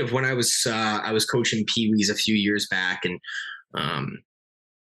reminds me of when I was coaching Pee-wees a few years back, and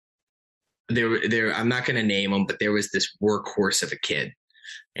there I'm not going to name them, but there was this workhorse of a kid.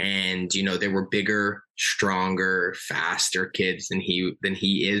 And, there were bigger, stronger, faster kids than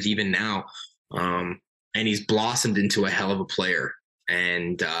he is even now. And he's blossomed into a hell of a player.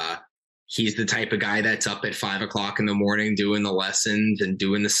 And he's the type of guy that's up at 5 o'clock in the morning doing the lessons and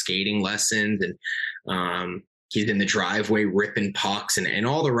doing the skating lessons. And he's in the driveway ripping pucks and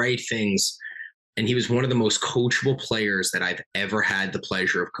all the right things. And he was one of the most coachable players that I've ever had the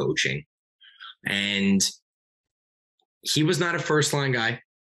pleasure of coaching. And he was not a first line guy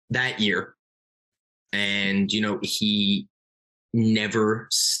that year. And, he never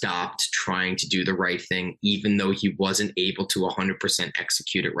stopped trying to do the right thing, even though he wasn't able to 100%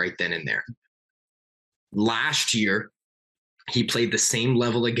 execute it right then and there. Last year, he played the same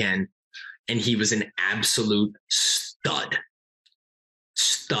level again, and he was an absolute stud,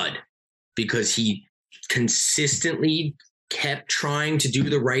 because he consistently kept trying to do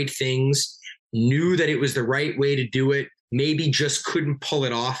the right things, knew that it was the right way to do it, maybe just couldn't pull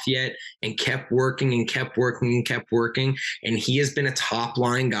it off yet, and kept working and kept working and kept working. And he has been a top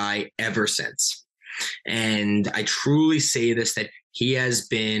line guy ever since. And I truly say this, that he has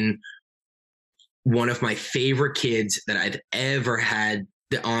been one of my favorite kids that I've ever had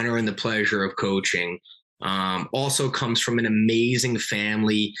the honor and the pleasure of coaching. Also comes from an amazing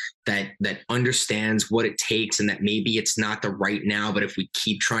family that understands what it takes, and that maybe it's not the right now, but if we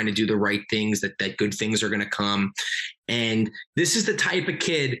keep trying to do the right things, that good things are going to come. And this is the type of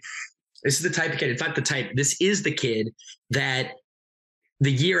kid. It's not the type. This is the kid that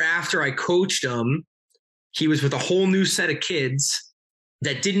the year after I coached him, he was with a whole new set of kids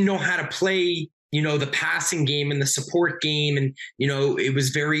that didn't know how to play, the passing game and the support game. And, it was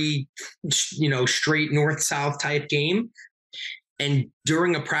very, straight north-south type game. And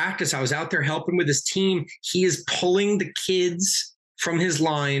during a practice, I was out there helping with his team. He is pulling the kids from his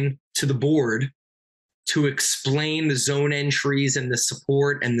line to the board to explain the zone entries and the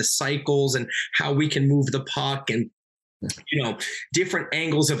support and the cycles and how we can move the puck and, different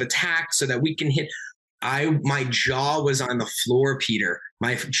angles of attack so that we can hit. My jaw was on the floor, Peter.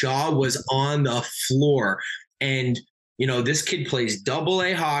 My jaw was on the floor. And, this kid plays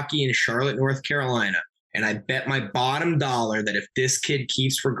AA hockey in Charlotte, North Carolina. And I bet my bottom dollar that if this kid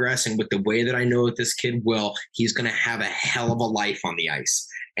keeps progressing with the way that I know that this kid will, he's going to have a hell of a life on the ice.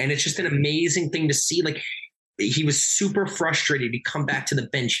 And it's just an amazing thing to see. Like, he was super frustrated. He'd come back to the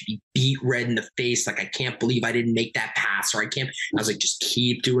bench, he'd be beat red in the face. Like, I can't believe I didn't make that pass, or I was like, just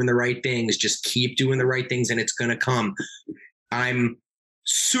keep doing the right things. Just keep doing the right things, and it's going to come. I'm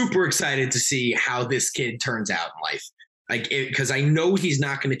super excited to see how this kid turns out in life. Because I know he's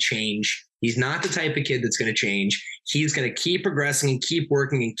not going to change. He's not the type of kid that's going to change. He's going to keep progressing and keep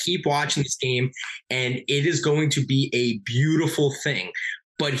working and keep watching this game. And it is going to be a beautiful thing.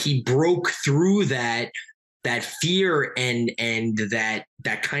 But he broke through that fear and that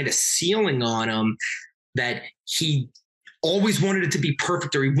kind of ceiling on him, that he always wanted it to be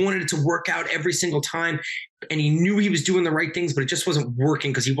perfect, or he wanted it to work out every single time. And he knew he was doing the right things, but it just wasn't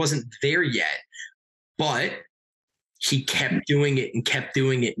working because he wasn't there yet. But he kept doing it and kept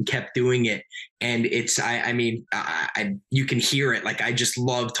doing it and kept doing it. And it's, you can hear it. Like, I just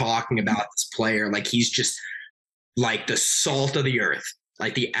love talking about this player. Like, he's just like the salt of the earth,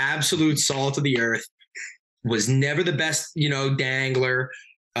 like the absolute salt of the earth. Was never the best, dangler.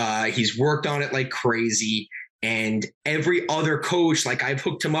 He's worked on it like crazy. And every other coach, like, I've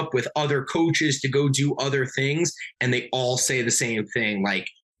hooked him up with other coaches to go do other things, and they all say the same thing. Like,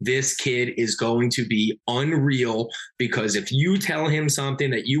 this kid is going to be unreal, because if you tell him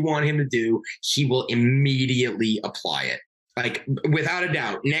something that you want him to do, he will immediately apply it. Like, without a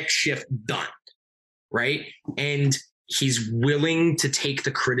doubt, next shift done. Right. And he's willing to take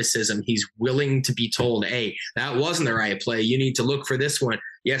the criticism. He's willing to be told, hey, that wasn't the right play. You need to look for this one.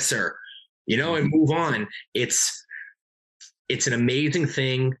 Yes, sir. And move on. It's an amazing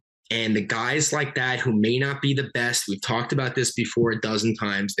thing. And the guys like that who may not be the best, we've talked about this before a dozen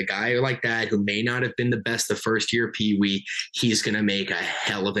times, the guy like that who may not have been the best the first year Pee-wee, he's going to make a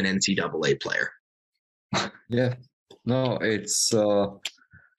hell of an NCAA player. Yeah. No,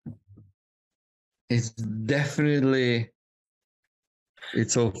 definitely,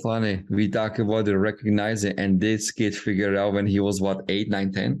 it's so funny. We talk about the recognizing, and this kid figured out when he was 8,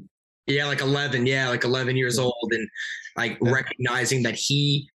 9, 10. Yeah, like 11. Yeah, like 11 years old, and like recognizing that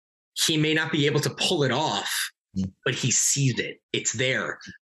he may not be able to pull it off, but he sees it. It's there.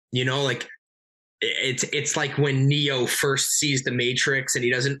 Like it's like when Neo first sees the Matrix and he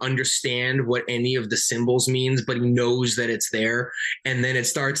doesn't understand what any of the symbols means, but he knows that it's there, and then it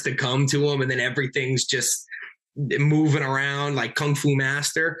starts to come to him, and then everything's just moving around like Kung Fu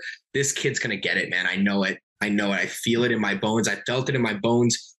Master. This kid's gonna get it, man. I know it. I feel it in my bones. I felt it in my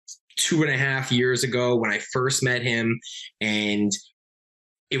bones 2.5 years ago when I first met him, and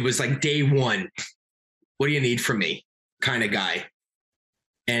it was like day one. What do you need from me? Kind of guy.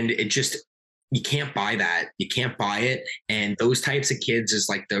 And it just, you can't buy that. You can't buy it. And those types of kids is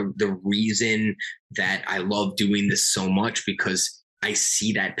like the reason that I love doing this so much, because I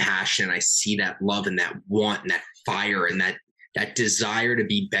see that passion, I see that love and that want and that fire and that desire to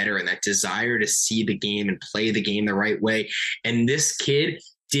be better and that desire to see the game and play the game the right way. And this kid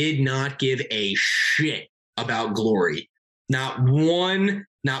did not give a shit about glory. Not one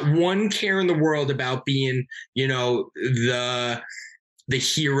care in the world about being, the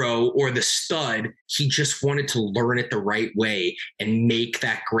hero or the stud. He just wanted to learn it the right way and make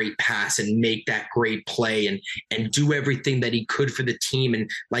that great pass and make that great play and do everything that he could for the team. And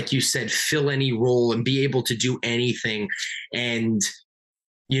like you said, fill any role and be able to do anything. And,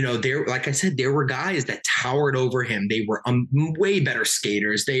 there, like I said, there were guys that towered over him. They were way better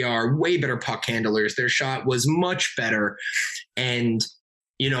skaters. They are way better puck handlers. Their shot was much better. And,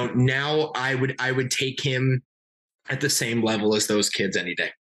 now I would take him at the same level as those kids any day.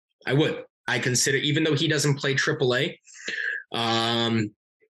 I would. I consider, even though he doesn't play AAA,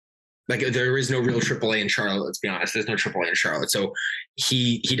 like there is no real AAA in Charlotte. Let's be honest. There's no AAA in Charlotte. So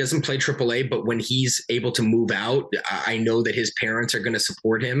he doesn't play AAA, but when he's able to move out, I know that his parents are going to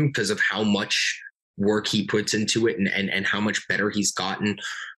support him because of how much work he puts into it and how much better he's gotten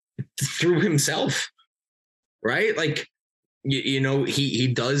through himself. Right? Like,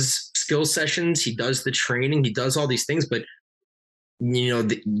 he does skill sessions, he does the training, he does all these things, but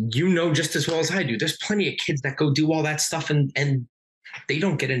just as well as I do, there's plenty of kids that go do all that stuff and they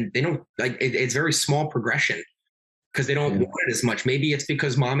don't get in. They don't like it, it's very small progression because they don't want it as much. Maybe it's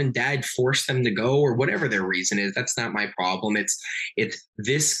because mom and dad forced them to go or whatever their reason is. That's not my problem. It's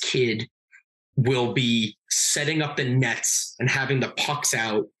this kid will be setting up the nets and having the pucks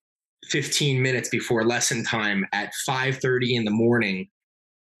out 15 minutes before lesson time at 5:30 in the morning,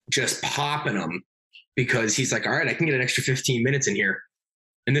 just popping them because he's like, all right, I can get an extra 15 minutes in here.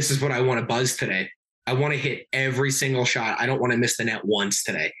 And this is what I want to buzz today. I want to hit every single shot. I don't want to miss the net once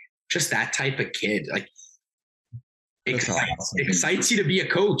today. Just that type of kid. Like excites you to be a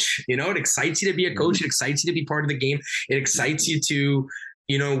coach. It excites you to be a coach. It excites you to be part of the game. It excites you to,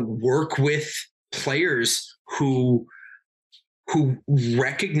 work with players who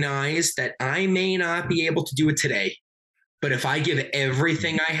recognize that I may not be able to do it today, but if I give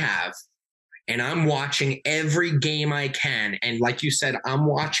everything I have and I'm watching every game I can, and like you said, I'm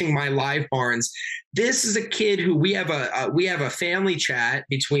watching my live Barnes. This is a kid who we have a family chat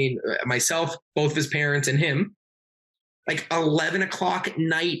between myself, both of his parents, and him. Like 11 o'clock at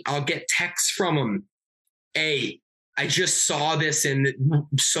night, I'll get texts from him. Hey, I just saw this in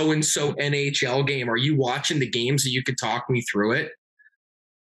so-and-so NHL game. Are you watching the game so you could talk me through it?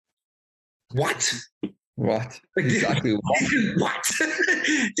 What? What? Exactly what? What?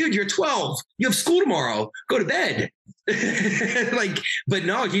 Dude, you're 12. You have school tomorrow. Go to bed. But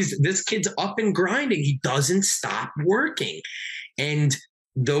no, this kid's up and grinding. He doesn't stop working. And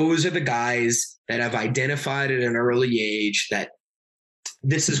those are the guys that have identified at an early age that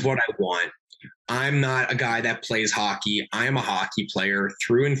this is what I want. I'm not a guy that plays hockey. I am a hockey player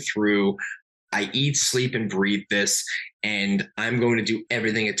through and through. I eat, sleep, and breathe this, and I'm going to do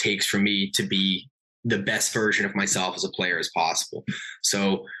everything it takes for me to be the best version of myself as a player as possible.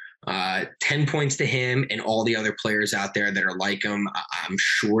 So 10 points to him and all the other players out there that are like him. I'm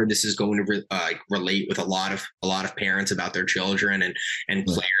sure this is going to relate with a lot of parents about their children and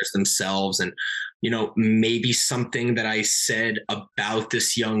players themselves. And, maybe something that I said about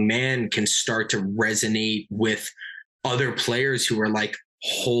this young man can start to resonate with other players who are like,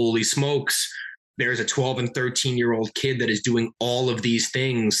 holy smokes, there's a 12 and 13-year-old kid that is doing all of these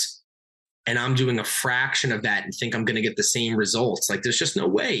things, and I'm doing a fraction of that and think I'm going to get the same results. Like, there's just no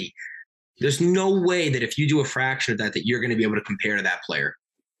way. There's no way that if you do a fraction of that you're going to be able to compare to that player.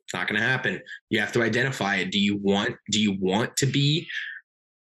 It's not going to happen. You have to identify it. Do you want to be,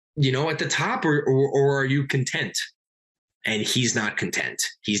 at the top, or are you content? And he's not content.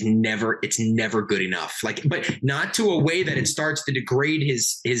 It's never good enough. But not to a way that it starts to degrade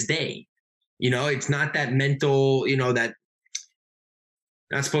his day. It's not that mental,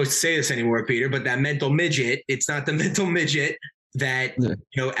 not supposed to say this anymore, Peter, but that mental midget, it's not the mental midget that,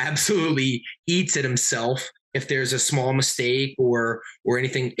 absolutely eats at himself if there's a small mistake or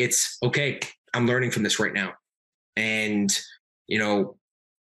anything. It's okay. I'm learning from this right now. And,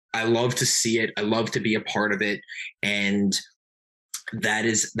 I love to see it. I love to be a part of it. And that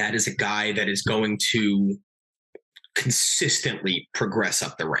is a guy that is going to consistently progress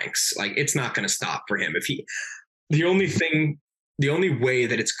up the ranks. Like, it's not going to stop for him. The only way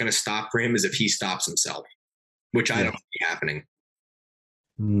that it's going to stop for him is if he stops himself, which I don't see happening.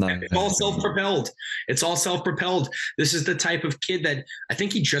 No. It's all self-propelled. It's all self-propelled. This is the type of kid that I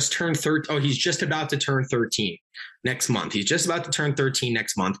think he just turned 13. Oh, he's just about to turn 13 next month. He's just about to turn 13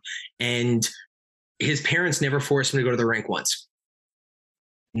 next month. And his parents never forced him to go to the rink once.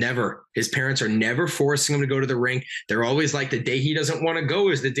 Never. His parents are never forcing him to go to the rink. They're always like, the day he doesn't want to go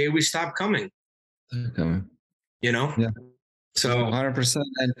is the day we stop coming. Okay. Yeah. So 100%.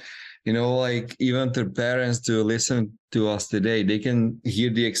 And, like, even to parents to listen to us today, they can hear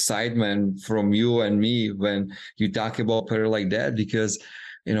the excitement from you and me when you talk about player like that, because,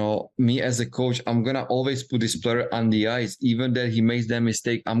 me as a coach, I'm going to always put this player on the ice. Even that he makes that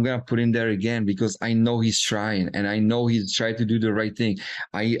mistake, I'm going to put him there again, because I know he's trying and I know he's trying to do the right thing.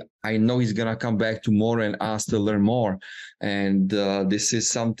 I know he's going to come back tomorrow and ask to learn more. And this is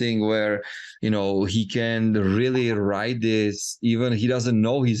something where, he can really write this. Even he doesn't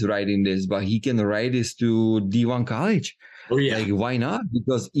know he's writing this, but he can write this to D1 college. Oh, yeah. Like, why not?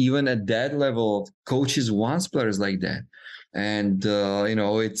 Because even at that level, coaches want players like that. And,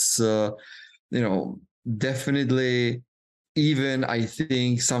 it's, definitely, even I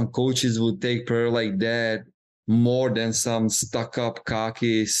think some coaches would take player like that more than some stuck-up,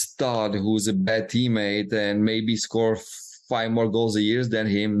 cocky stud who's a bad teammate and maybe score 5 more goals a year than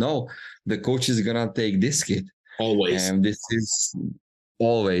him. No, the coach is going to take this kid. Always. And this is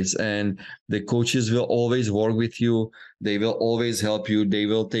always. And the coaches will always work with you. They will always help you. They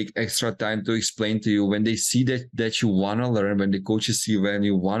will take extra time to explain to you. When they see that you want to learn, when the coaches see when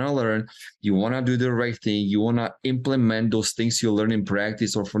you want to learn, you want to do the right thing, you want to implement those things you learn in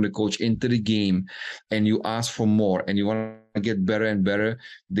practice or from the coach into the game, and you ask for more and you want to get better and better,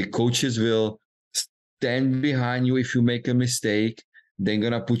 the coaches will stand behind you if you make a mistake. They're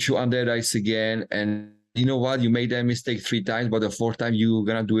going to put you on that ice again, and you know what? You made that mistake 3 times, but the 4th time you're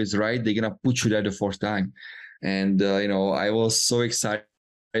going to do it right. They're going to put you there the 4th time. And, I was so excited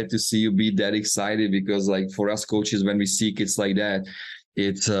to see you be that excited, because, like, for us coaches, when we see kids like that,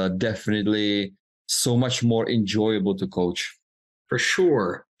 it's definitely so much more enjoyable to coach. For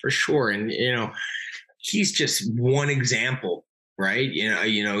sure. And, he's just one example, right?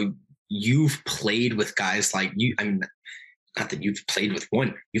 You've played with guys like you. I mean, not that you've played with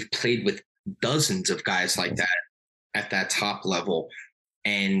one, you've played with dozens of guys like that at that top level.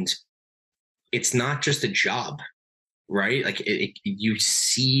 And it's not just a job, right? Like, you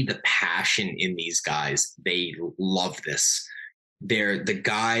see the passion in these guys. They love this. They're the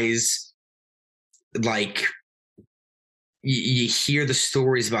guys, like, you hear the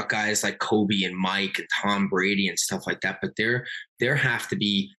stories about guys like Kobe and Mike and Tom Brady and stuff like that, but there have to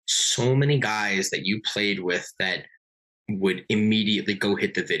be so many guys that you played with that would immediately go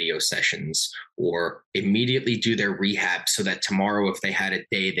hit the video sessions or immediately do their rehab so that tomorrow, if they had a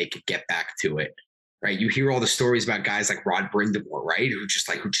day, they could get back to it, right? You hear all the stories about guys like Rod Brindamore, right? Who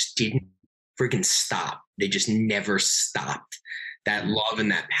just didn't freaking stop. They just never stopped. That love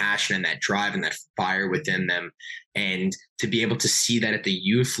and that passion and that drive and that fire within them. And to be able to see that at the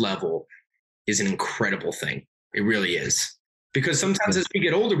youth level is an incredible thing. It really is. Because sometimes as we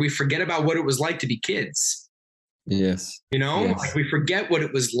get older, we forget about what it was like to be kids. Yes. Like, we forget what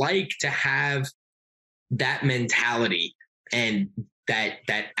it was like to have that mentality and that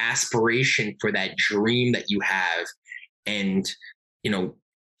aspiration for that dream that you have. And,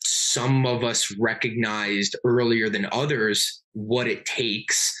 some of us recognized earlier than others what it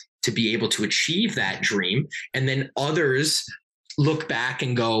takes to be able to achieve that dream. And then others look back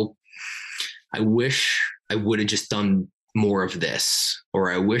and go, I wish I would have just done more of this,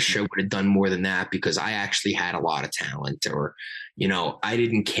 or I wish I would have done more than that because I actually had a lot of talent, or, I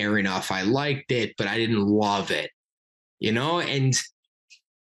didn't care enough. I liked it, but I didn't love it, and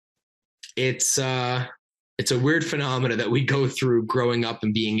it's a weird phenomena that we go through growing up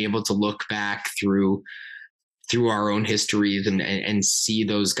and being able to look back through our own histories and see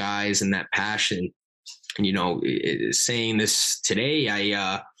those guys and that passion. And, saying this today,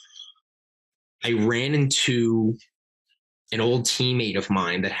 I ran into an old teammate of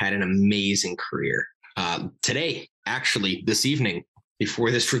mine that had an amazing career today, actually, this evening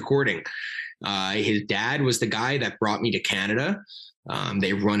before this recording. His dad was the guy that brought me to Canada.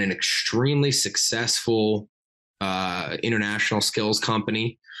 They run an extremely successful international skills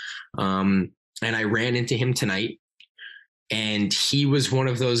company. And I ran into him tonight, and he was one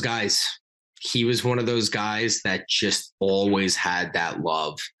of those guys. He was one of those guys that just always had that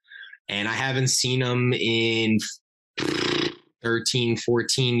love. And I haven't seen him in 13,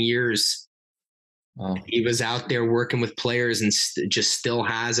 14 years. Wow. He was out there working with players and just still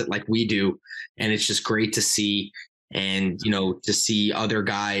has it like we do. And it's just great to see. And, you know, to see other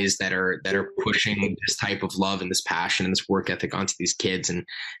guys that are pushing this type of love and this passion and this work ethic onto these kids and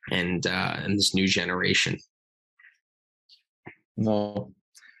this new generation. No,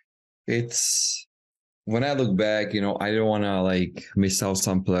 it's when I look back, you know, I don't want to like miss out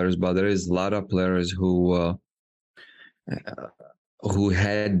some players, but there is a lot of players who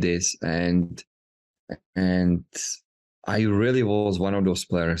had this, and I really was one of those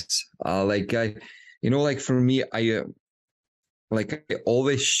players. Like for me, I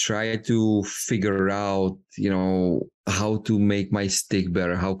always try to figure out, you know, how to make my stick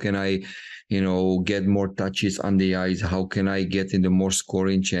better. How can I, you know, get more touches on the ice? How can I get into more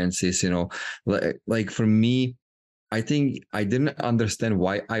scoring chances? You know, like for me, I think I didn't understand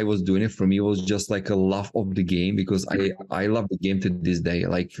why I was doing it. For me, it was just like a love of the game, because I love the game to this day.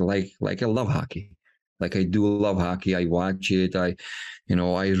 Like I love hockey. Like I do love hockey. I watch it. I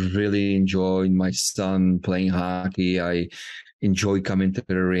really enjoy my son playing hockey. I enjoy coming to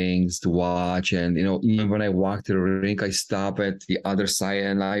the rings to watch. And, you know, even when I walk to the rink, I stop at the other side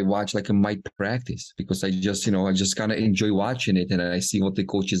and I watch like a mic practice, because I just kind of enjoy watching it. And I see what the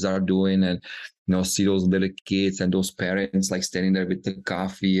coaches are doing, and, you know, see those little kids and those parents like standing there with the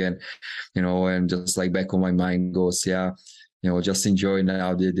coffee, and, you know, and just like back of my mind goes, yeah, you know, just enjoy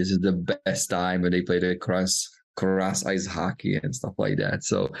now. This is the best time when they play the cross ice hockey and stuff like that.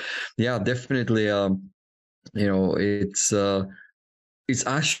 So yeah, definitely, you know, it's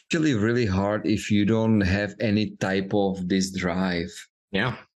actually really hard if you don't have any type of this drive.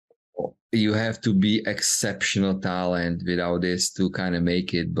 Yeah. You have to be exceptional talent without this to kind of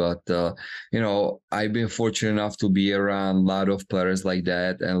make it. But, you know, I've been fortunate enough to be around a lot of players like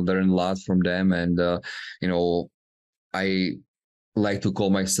that and learn a lot from them. And, you know, I like to call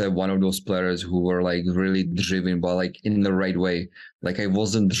myself one of those players who were like really driven, but like in the right way. Like I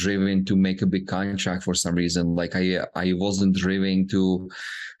wasn't driven to make a big contract for some reason. Like I wasn't driven to,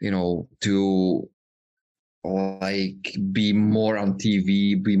 you know, to like be more on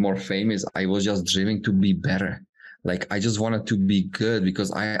TV, be more famous. I was just driven to be better. Like I just wanted to be good,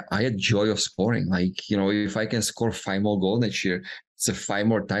 because I had joy of scoring. Like, you know, if I can score 5 more goals next year, it's 5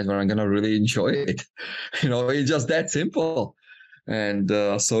 more times where I'm gonna really enjoy it. You know, it's just that simple. And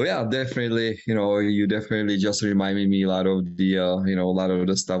so yeah, definitely, you know, you definitely just reminded me a lot of the you know, a lot of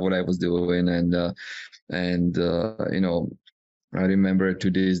the stuff what I was doing. And you know, I remember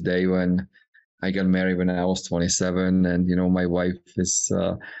to this day when I got married when I was 27, and, you know, my wife is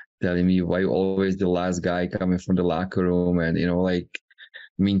telling me, why always the last guy coming from the locker room? And, you know, like,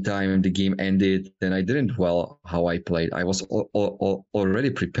 meantime, the game ended and I didn't well how I played. I was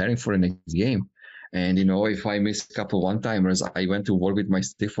already preparing for the next game. And, you know, if I miss a couple one-timers, I went to work with my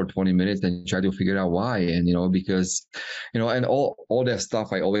stick for 20 minutes and try to figure out why. And, you know, because, you know, and all that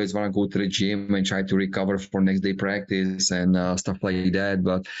stuff, I always want to go to the gym and try to recover for next day practice and stuff like that.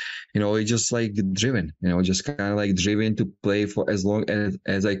 But, you know, it's just like driven, you know, just kind of like driven to play for as long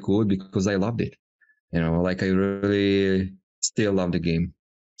as I could, because I loved it. You know, like I really still love the game.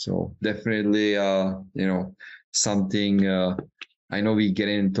 So definitely, you know, something, I know we get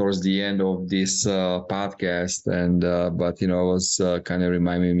in towards the end of this podcast, and but, you know, it was kind of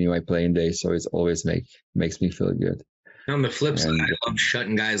reminding me of my playing days, so it's always makes me feel good. On the flip side, I love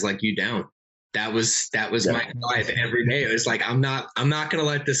shutting guys like you down. That was my drive every day. It was like, I'm not gonna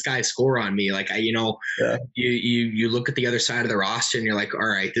let this guy score on me. Like you look at the other side of the roster and you're like, all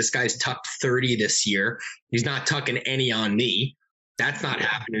right, this guy's tucked 30 this year. He's not tucking any on me. That's not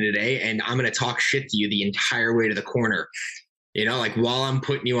happening today, and I'm gonna talk shit to you the entire way to the corner. You know, like while I'm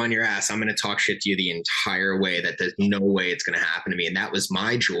putting you on your ass, I'm going to talk shit to you the entire way. That there's no way it's going to happen to me. And that was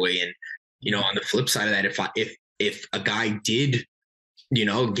my joy. And, you know, on the flip side of that, if a guy did, you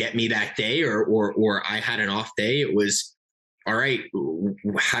know, get me that day or I had an off day, it was, all right,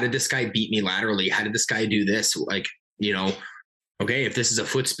 how did this guy beat me laterally? How did this guy do this? Like, you know, okay, if this is a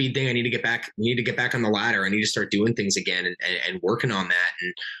foot speed thing, I need to get back on the ladder. I need to start doing things again and working on that.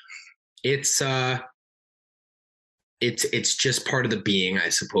 And it's just part of the being, I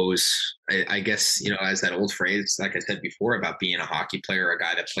suppose. I guess, you know, as that old phrase, like I said before, about being a hockey player, a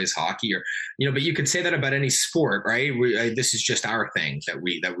guy that plays hockey, or, you know, but you could say that about any sport, right? This is just our thing that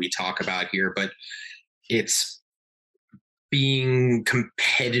we talk about here, but it's being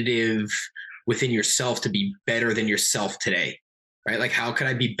competitive within yourself to be better than yourself today, right? Like, how could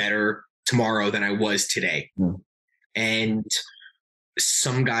I be better tomorrow than I was today? Yeah. And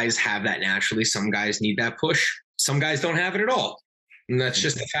some guys have that naturally. Some guys need that push. Some guys don't have it at all. And that's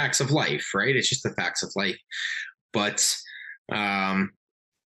just the facts of life, right? It's just the facts of life. But I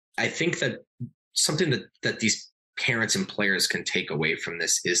think that something that these parents and players can take away from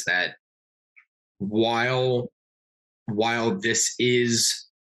this is that while this is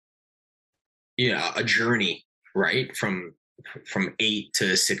a journey, right? From 8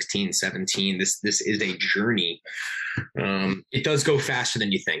 to 16, 17, this is a journey. It does go faster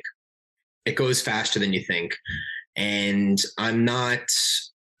than you think. It goes faster than you think. And I'm not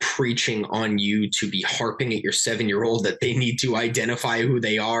preaching on you to be harping at your 7-year-old that they need to identify who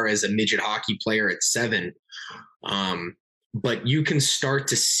they are as a midget hockey player at 7. But you can start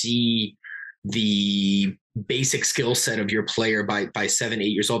to see the basic skill set of your player by 7, 8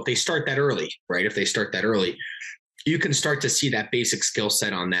 years old. If they start that early, right? If they start that early, you can start to see that basic skill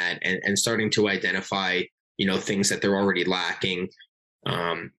set on that and starting to identify, things that they're already lacking,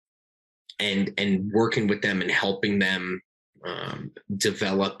 and working with them and helping them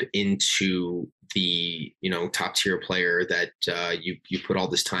develop into the, top tier player that you put all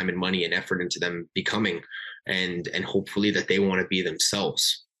this time and money and effort into them becoming, and hopefully that they want to be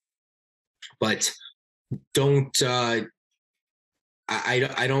themselves. But don't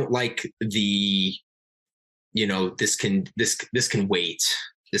I don't like the, this can wait.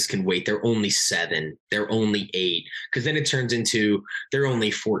 This can wait. They're only 7. They're only 8. Because then it turns into they're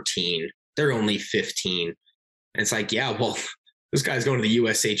only 14. They're only 15. And it's like, yeah, well, this guy's going to the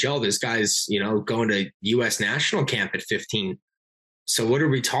USHL. This guy's, going to US national camp at 15. So what are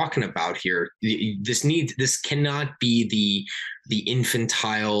we talking about here? This cannot be the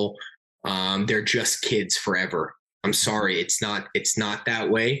infantile, they're just kids forever. I'm sorry. It's not that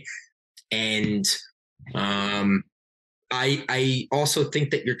way. And I also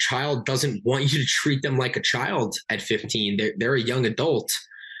think that your child doesn't want you to treat them like a child at 15. They're a young adult,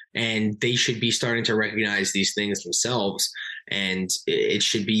 and they should be starting to recognize these things themselves. And it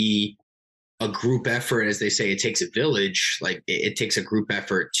should be a group effort. As they say, it takes a village. Like, it takes a group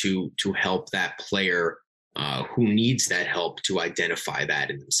effort to help that player who needs that help to identify that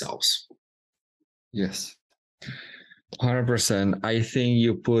in themselves. Yes, 100%. I think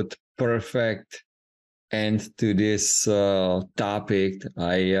you put perfect end to this topic.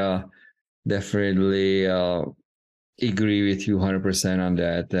 I definitely agree with you 100% on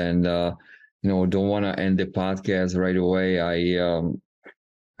that. And don't want to end the podcast right away.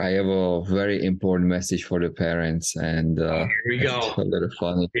 I have a very important message for the parents, and here we go. A little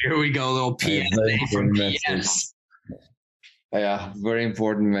funny. Here we go, a little PSA from PS. Yeah, very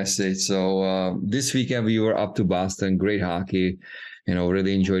important message. So this weekend we were up to Boston. Great hockey.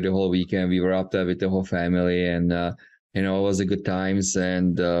 Really enjoyed the whole weekend. We were up there with the whole family, and it was a good times.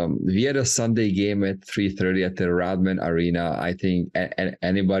 And we had a Sunday game at 3:30 at the Rodman Arena. I think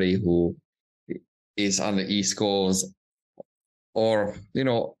anybody who is on the East Coast, or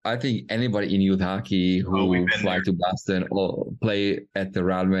I think anybody in youth hockey who fly to Boston or play at the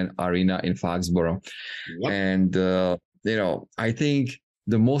Rodman Arena in Foxborough. Yep. And I think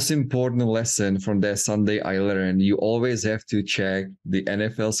the most important lesson from that Sunday I learned, you always have to check the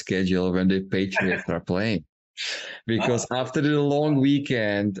NFL schedule when the Patriots are playing. Because after the long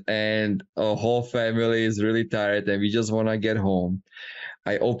weekend and a whole family is really tired and we just want to get home,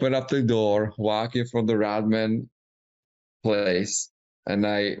 I open up the door, walking from the Rodman place, and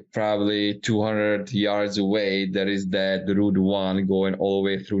I probably 200 yards away, there is that Route 1 going all the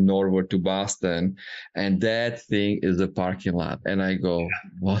way through Norwood to Boston. And that thing is a parking lot. And I go,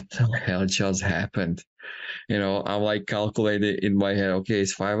 what the hell just happened? I'm like calculating in my head, okay,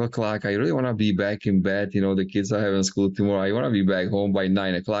 it's 5 o'clock. I really want to be back in bed. The kids are having school tomorrow. I want to be back home by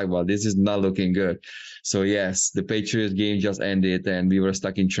 9 o'clock, but this is not looking good. So yes, the Patriots game just ended and we were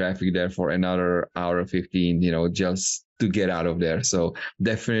stuck in traffic there for another hour 15, just to get out of there. So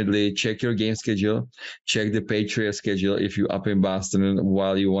definitely check your game schedule, check the Patriots schedule if you're up in Boston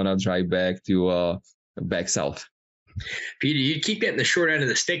while you want to drive back to back south. Peter, you keep getting the short end of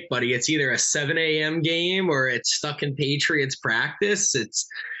the stick, buddy. It's either a 7 a.m. game or it's stuck in Patriots practice.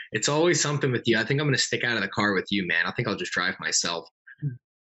 It's always something with you. I think I'm going to stick out of the car with you, man. I think I'll just drive myself.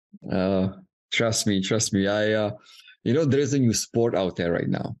 Trust me. I, there's a new sport out there right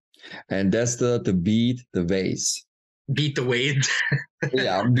now, and that's the beat the vase. beat the weight.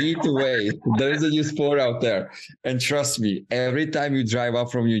 Yeah, beat the weight. There is a new sport out there. And trust me, every time you drive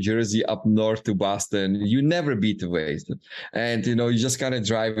up from New Jersey up north to Boston, you never beat the weight. And, you just kind of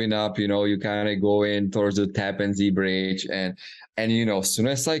driving up, you kind of go in towards the Tappan Zee Bridge. And as soon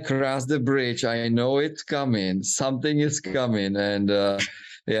as I cross the bridge, I know it's coming. Something is coming. And,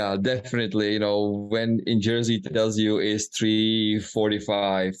 yeah, definitely. When in Jersey tells you it's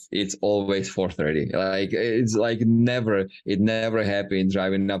 3:45, it's always 4:30. Like it's like it never happened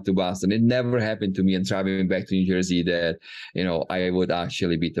driving up to Boston. It never happened to me and driving back to New Jersey that, I would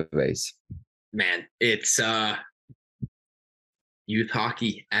actually beat the pace. Man, it's youth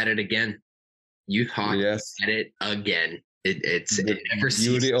hockey at it again. Youth hockey at it again. It's the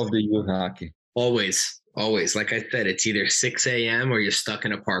beauty of the youth hockey. Always. Like I said, it's either 6 a.m. or you're stuck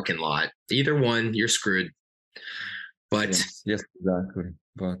in a parking lot. Either one, you're screwed. But yes, exactly.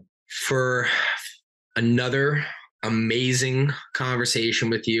 But for another amazing conversation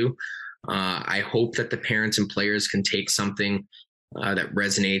with you, I hope that the parents and players can take something that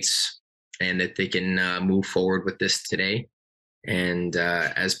resonates and that they can move forward with this today. And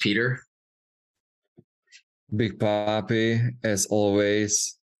as Peter, Big Papi, as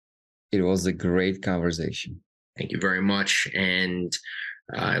always, it was a great conversation. Thank you very much. And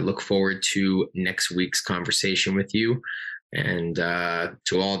I look forward to next week's conversation with you. And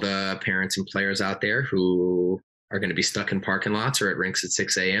to all the parents and players out there who are going to be stuck in parking lots or at rinks at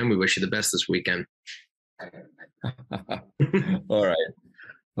 6 a.m., we wish you the best this weekend. All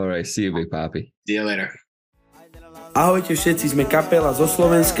right. See you, Big Papi. See you later. Ahojte všetci, sme kapela zo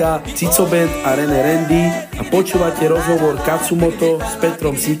Slovenska, Cico Band a René Randy a počúvate rozhovor Katsumoto s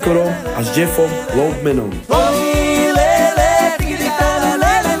Petrom Sikorom a s Jeffom Loubmanom.